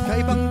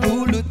 Kaibang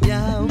dulot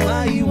niya,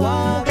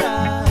 marijuana,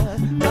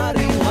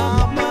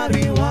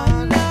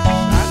 marijuana.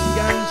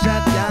 Shotgun,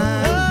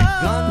 shotgun,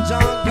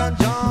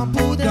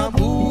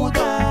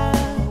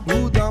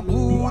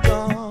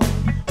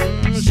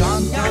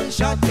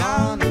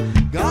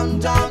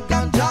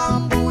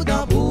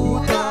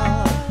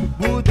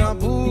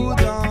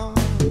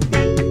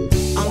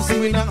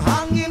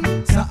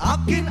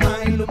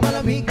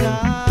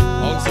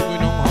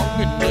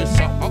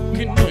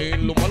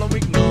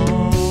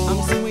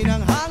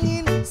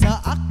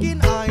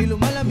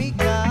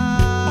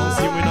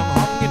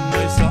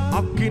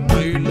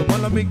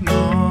 lumalamig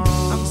na.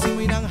 Ang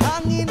simoy ng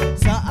hangin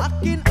sa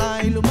akin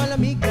ay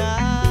lumalamig na.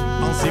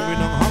 Ang simoy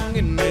ng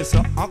hangin ay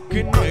sa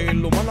akin ay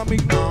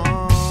lumalamig na.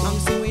 Ang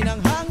simoy ng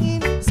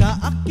hangin sa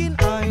akin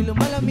ay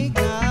lumalamig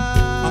na.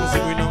 Ang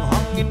simoy ng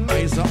hangin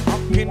ay sa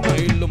akin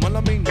ay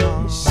lumalamig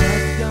na.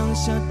 Shotgun,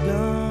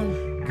 shotgun,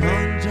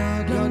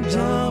 ganja,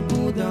 ganja,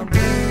 Buddha,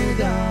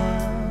 Buddha.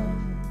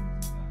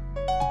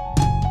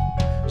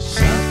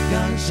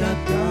 Shotgun,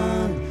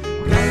 shotgun,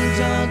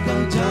 ganja,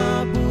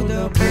 ganja,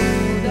 Buddha,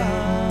 Buddha.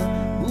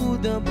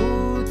 Buddha,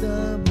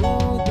 Buddha,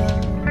 Buddha.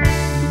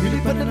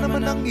 Lumilipad na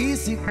naman ang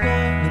isip ko.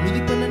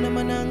 Lumilipad na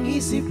naman ang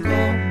isip ko.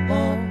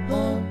 Oh,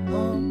 oh,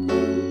 oh, oh.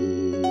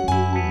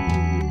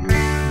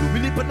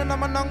 Lumilipad na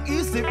naman ang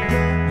isip ko.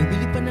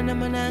 Lumilipad na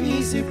naman ang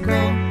isip ko.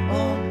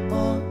 Oh,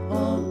 oh,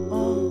 oh,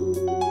 oh.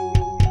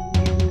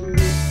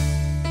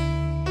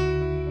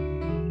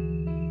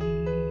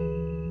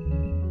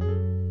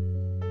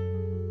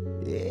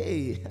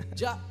 Hey.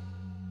 Ja.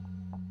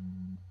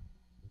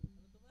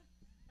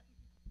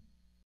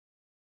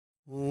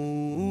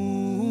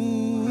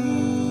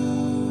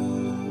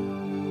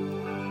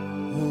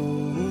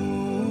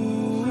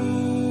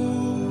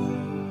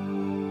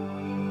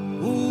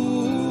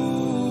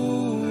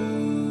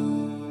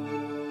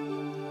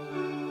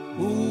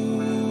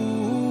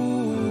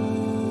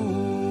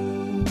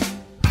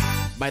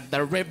 By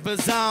the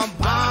rivers of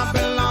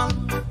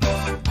Babylon,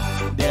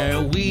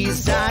 there we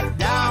sat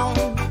down.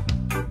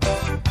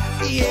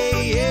 Yeah,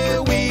 yeah,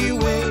 we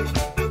will.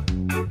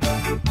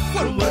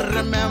 We'll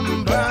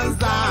remember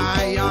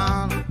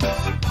Zion.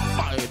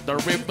 By the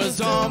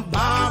rivers of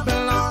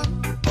Babylon,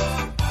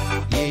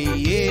 yeah,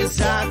 yeah,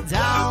 sat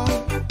down.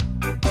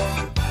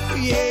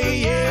 Yeah,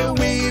 yeah,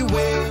 we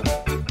will.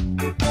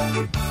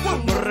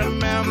 We'll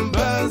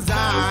remember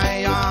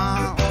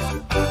Zion.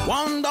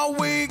 Wonder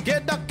we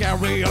get the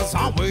carriers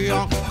away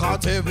on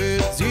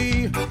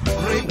captivity.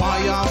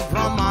 Require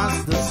from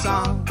us the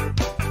song.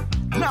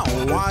 Now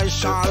why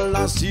shall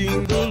I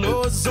sing the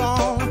Lord's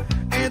song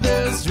in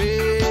the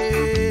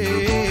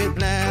street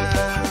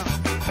land?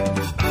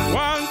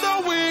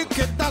 Wonder we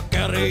get the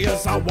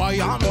carriers away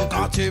on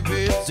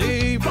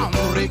captivity.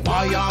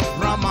 Require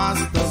from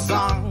us the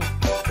song.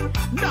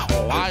 Now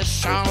why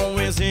shall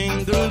we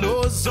sing the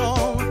Lord's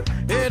song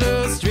in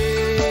the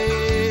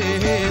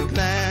street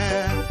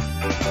land?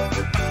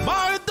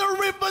 By the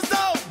rivers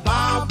of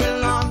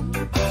Babylon,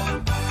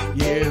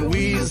 yeah,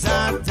 we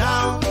sat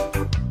down.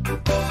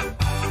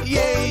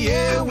 Yeah,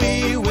 yeah,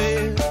 we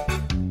will.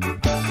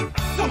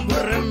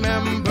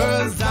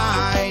 Remember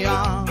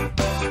Zion.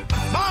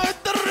 By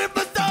the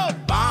rivers of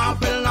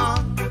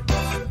Babylon,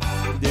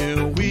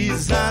 there we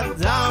sat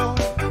down.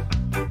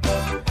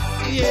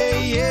 Yeah,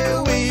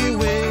 yeah, we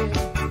will.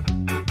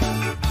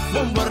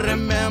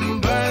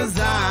 Remember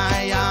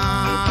Zion.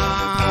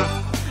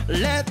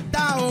 Let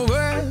the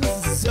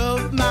words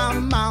of my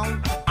mouth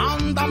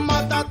and the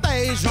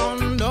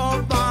meditation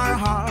of our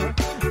heart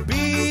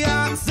be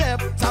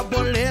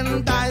acceptable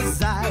in thy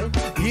sight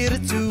here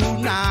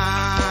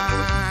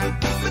tonight.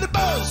 With the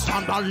boast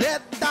and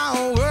let the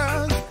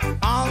words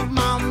of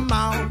my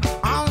mouth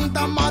and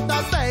the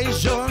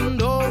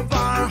meditation of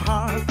our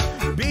heart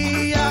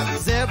be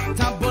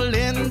acceptable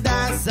in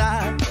thy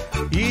sight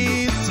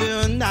here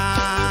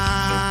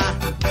tonight.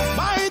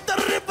 By the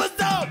rivers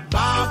of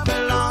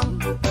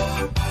Babylon,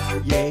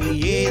 yeah,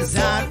 yeah,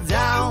 sat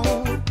down.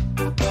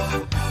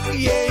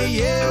 Yeah,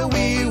 yeah,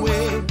 we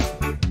will.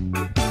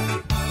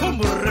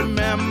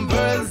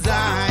 Remember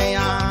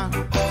Zion.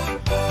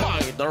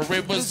 By the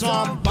rivers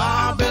of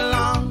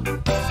Babylon,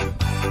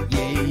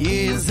 yeah,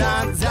 yeah,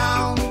 sat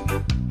down.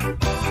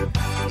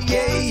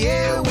 Yeah,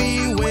 yeah,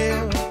 we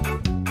will.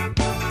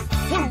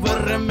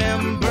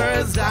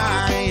 Remember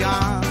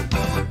Zion.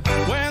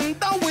 When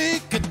the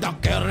wicked the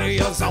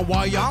carriers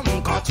away on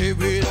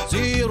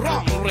captivity,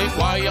 wrong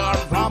require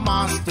from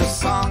us the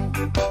song.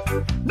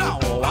 Now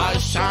why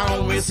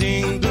shall we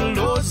sing the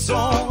Lord's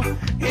song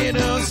in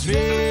the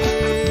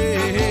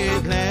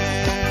street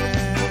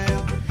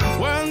land?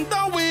 When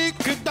the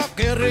wicked the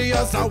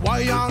carriers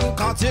away on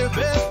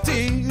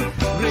captivity,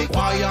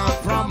 require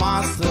from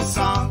us the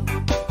song.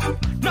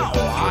 Now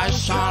why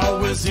shall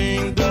we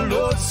sing the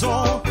Lord's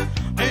song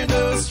in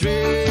the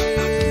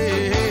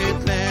street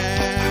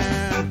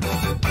land?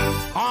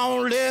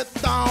 Only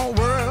the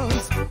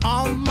words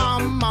of my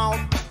mouth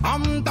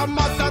and the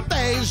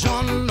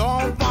meditation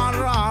of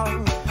our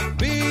heart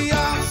be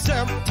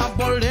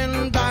acceptable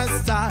in thy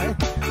sight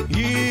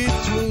here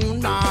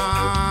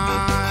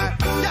tonight.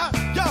 Yeah,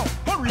 yo,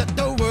 let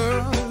the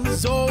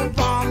words of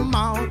our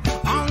mouth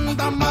and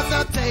the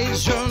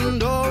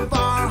meditation of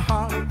our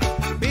heart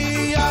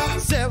be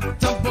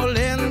acceptable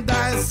in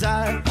thy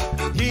sight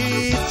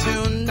here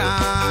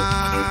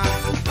tonight.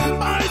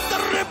 By the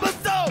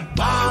rivers of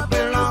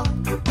Babylon,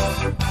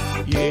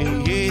 yeah,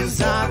 yeah,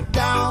 sat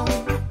down.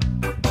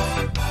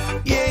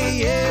 Yeah,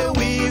 yeah,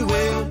 we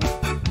will.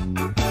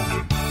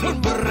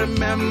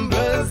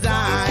 Remember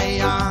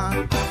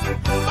Zion.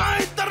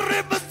 By the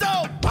rivers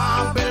of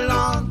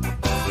Babylon,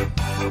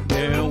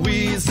 yeah,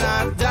 we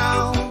sat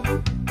down.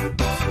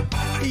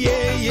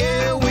 Yeah,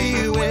 yeah.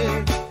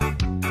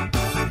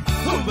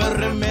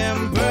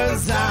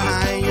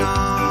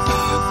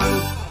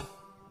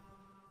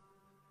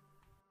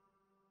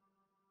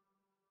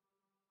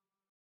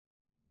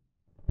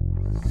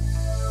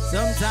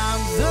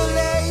 to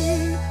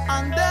lay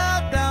under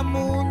the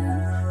moon,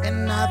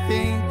 and I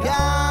think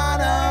God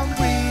I'm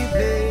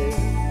breathing.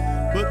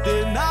 But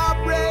then I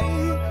pray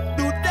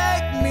to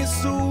take me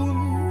soon,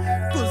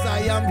 'cause I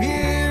am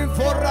here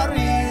for a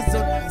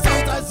reason.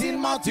 Sometimes in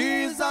my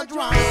tears I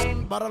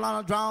drown, but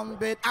I'll drown,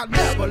 but I'll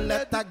never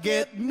let that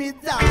get me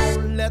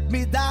down. Let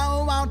me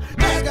down,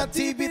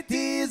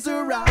 negativity's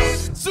around,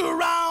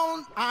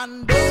 surround,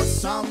 and know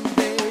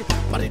someday,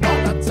 but it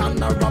all not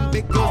turn around,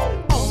 because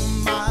all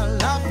my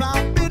life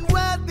I've been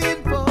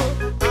waiting for,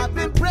 I've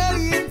been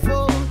praying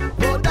for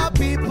the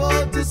people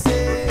to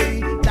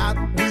say that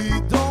we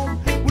don't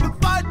will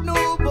fight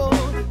no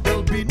more.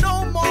 There'll be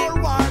no more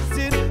wars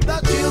in the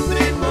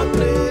children will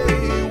play.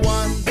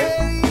 One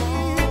day,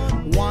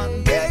 one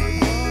day,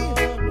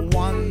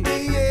 one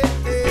day,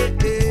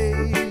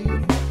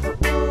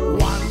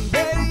 one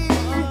day,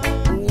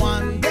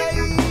 one day,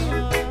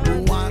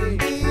 one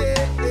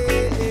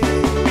day.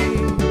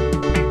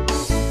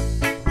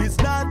 It's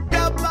not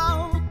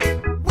about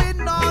win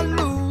or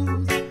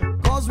lose,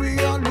 'cause we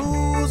are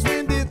lose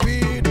when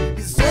defeat.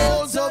 The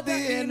souls of the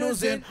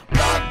innocent,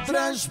 blood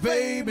trash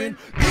baby,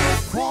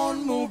 keep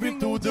on moving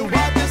through the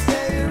water,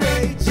 stay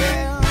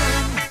raging.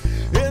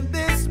 In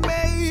this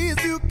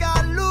maze, you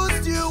can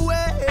lose your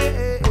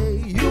way,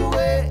 your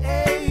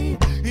way.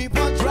 If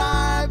I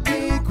drive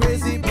me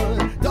crazy, but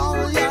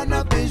don't you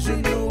not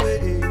vision your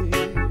way.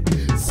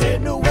 Say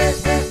no way,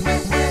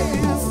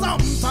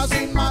 sometimes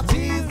in my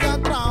tears I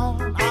drown,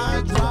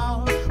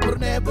 but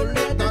never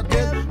let that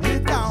get me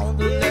down.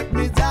 Let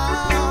me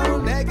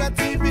down,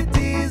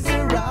 negativity's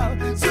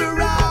around,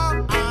 surround.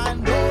 I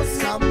know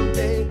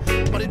someday,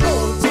 but it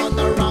don't turn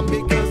around,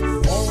 because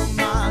all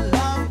my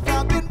life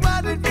I've been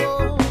waiting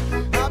for,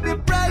 I've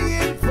been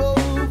praying for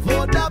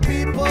the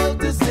people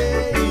to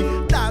say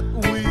that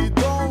we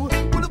don't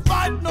will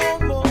fight no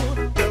more.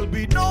 There'll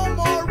be no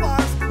more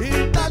wars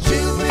if the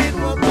children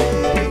will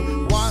play.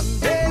 One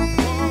day,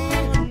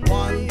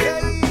 one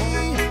day,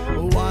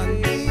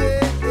 one day,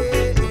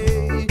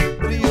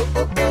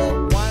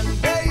 one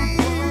day,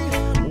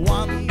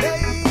 one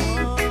day,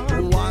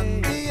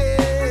 one day.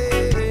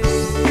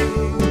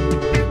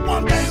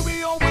 One day we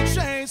all will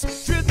change,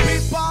 treat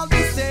people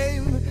the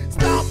same.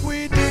 Stop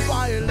with the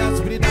violence,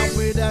 put it up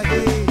with the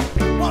hate.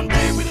 One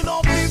day we'll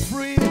all be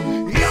free.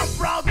 I'm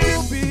proud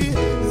to be.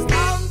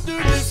 Stand to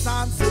the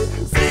sunset,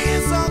 sing a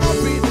song of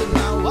freedom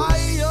now. Why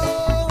yo,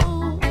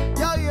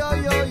 yo yo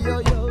yo yo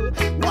yo?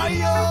 Why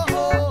yo?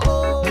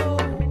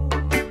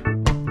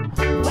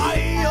 Why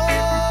yo?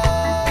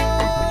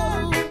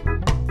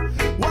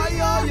 Why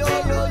yo yo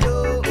yo yo?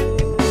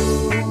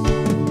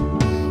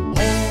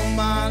 All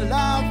my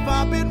life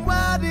I've been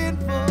waiting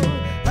for,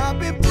 I've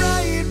been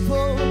praying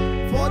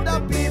for the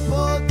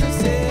people to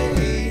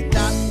say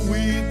that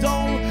we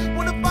don't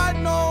wanna fight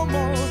no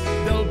more.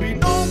 There'll be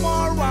no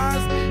more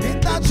wars, and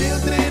the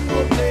children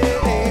will play.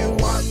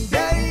 One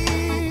day,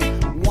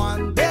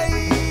 one day,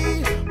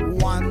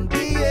 one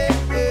day,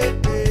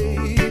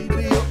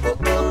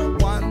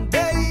 one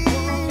day,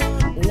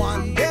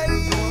 one day,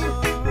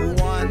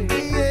 one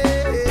day.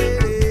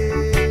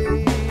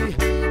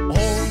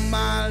 All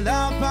my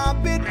life I've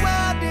been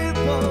waiting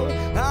for,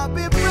 I've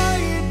been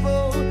praying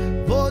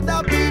for the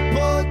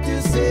people to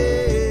say.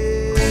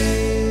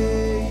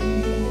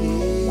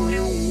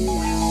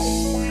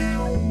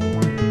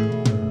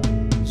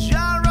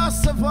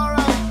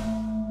 Jarosafara.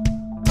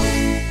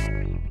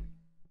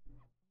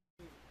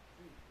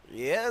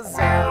 Yes,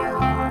 sir.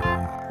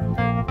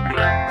 We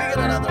got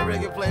another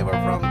reggae flavor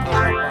from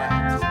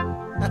Tropavibes.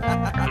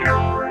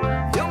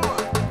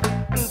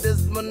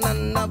 This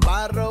banana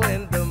barrow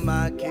in the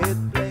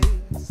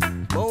marketplace.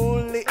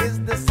 Molly is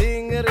the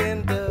singer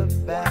in the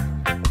back.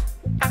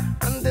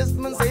 And this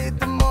man say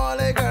to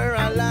Molly, girl,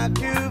 I like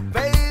you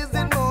face.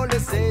 And Molly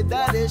say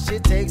that if she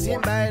takes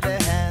him by the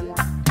hand.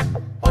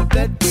 Oh,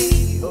 that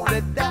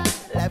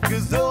life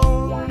goes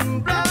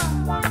on, blah.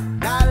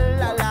 La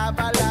la la,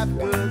 life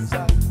goes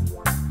on.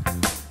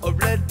 Oh,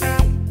 that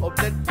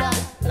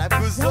life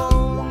goes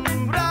on,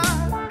 blah.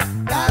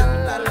 La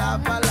la la,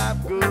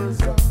 life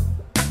goes on.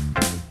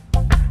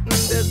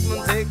 This man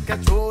take a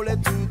trolley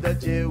to the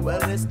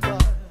jewelry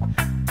store,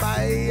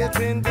 buy a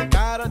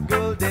 20-carat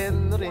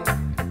golden ring.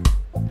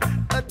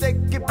 I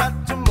take it back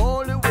to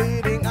Molly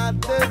waiting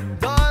at the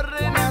door,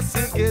 and as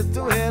he gets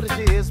to her,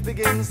 she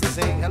begins to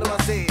sing. Hello,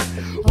 I say,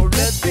 oh,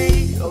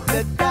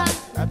 let that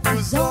life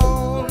goes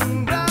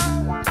on, blah.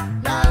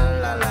 La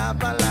la la,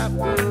 life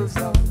goes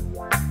on.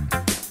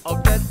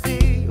 Oh,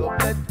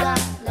 let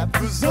that life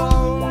goes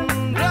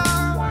on,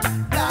 blah.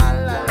 La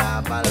la la,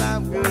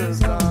 life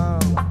goes on.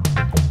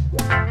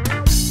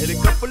 In a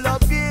couple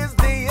of years,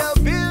 they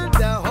have built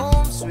a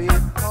home, sweet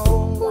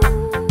home,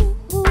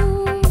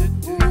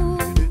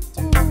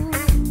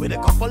 with a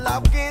couple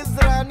of kids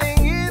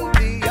running in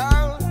the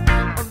yard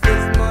of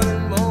this man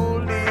and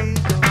Molly.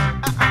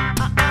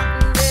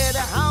 They'd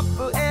have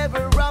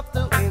forever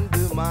after in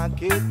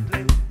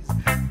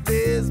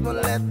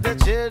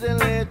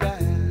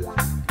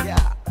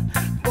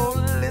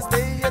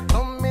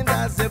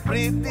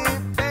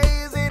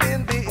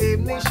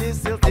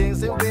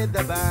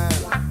van.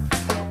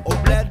 Oh,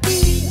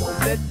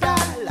 bleda,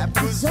 life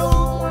goes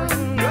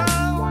on.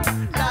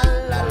 La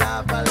la la,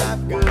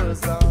 life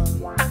goes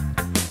on.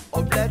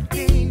 Oh, bleda,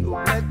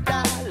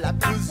 life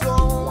goes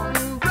on.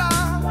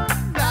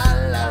 La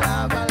la la,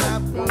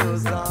 life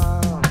goes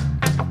on.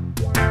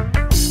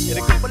 In a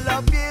couple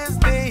of years,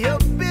 they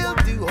have built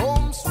the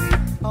home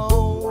sweet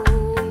home.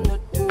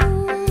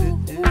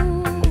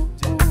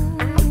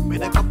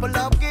 With a couple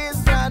of kids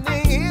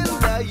standing in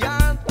the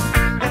yard,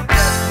 and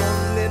just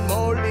moaning,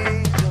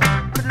 moaning.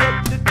 But look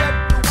to that,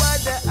 why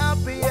they're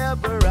happy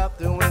ever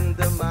after in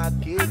the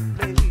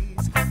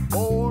marketplace.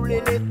 Only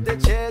little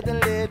children,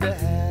 little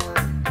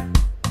hand.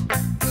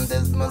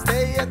 This must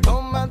stay at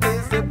home and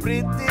there's a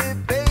pretty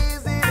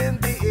face in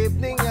the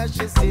evening as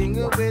she sing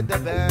with the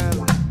band.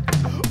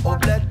 Oh,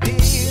 bloody,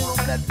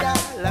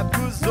 life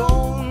goes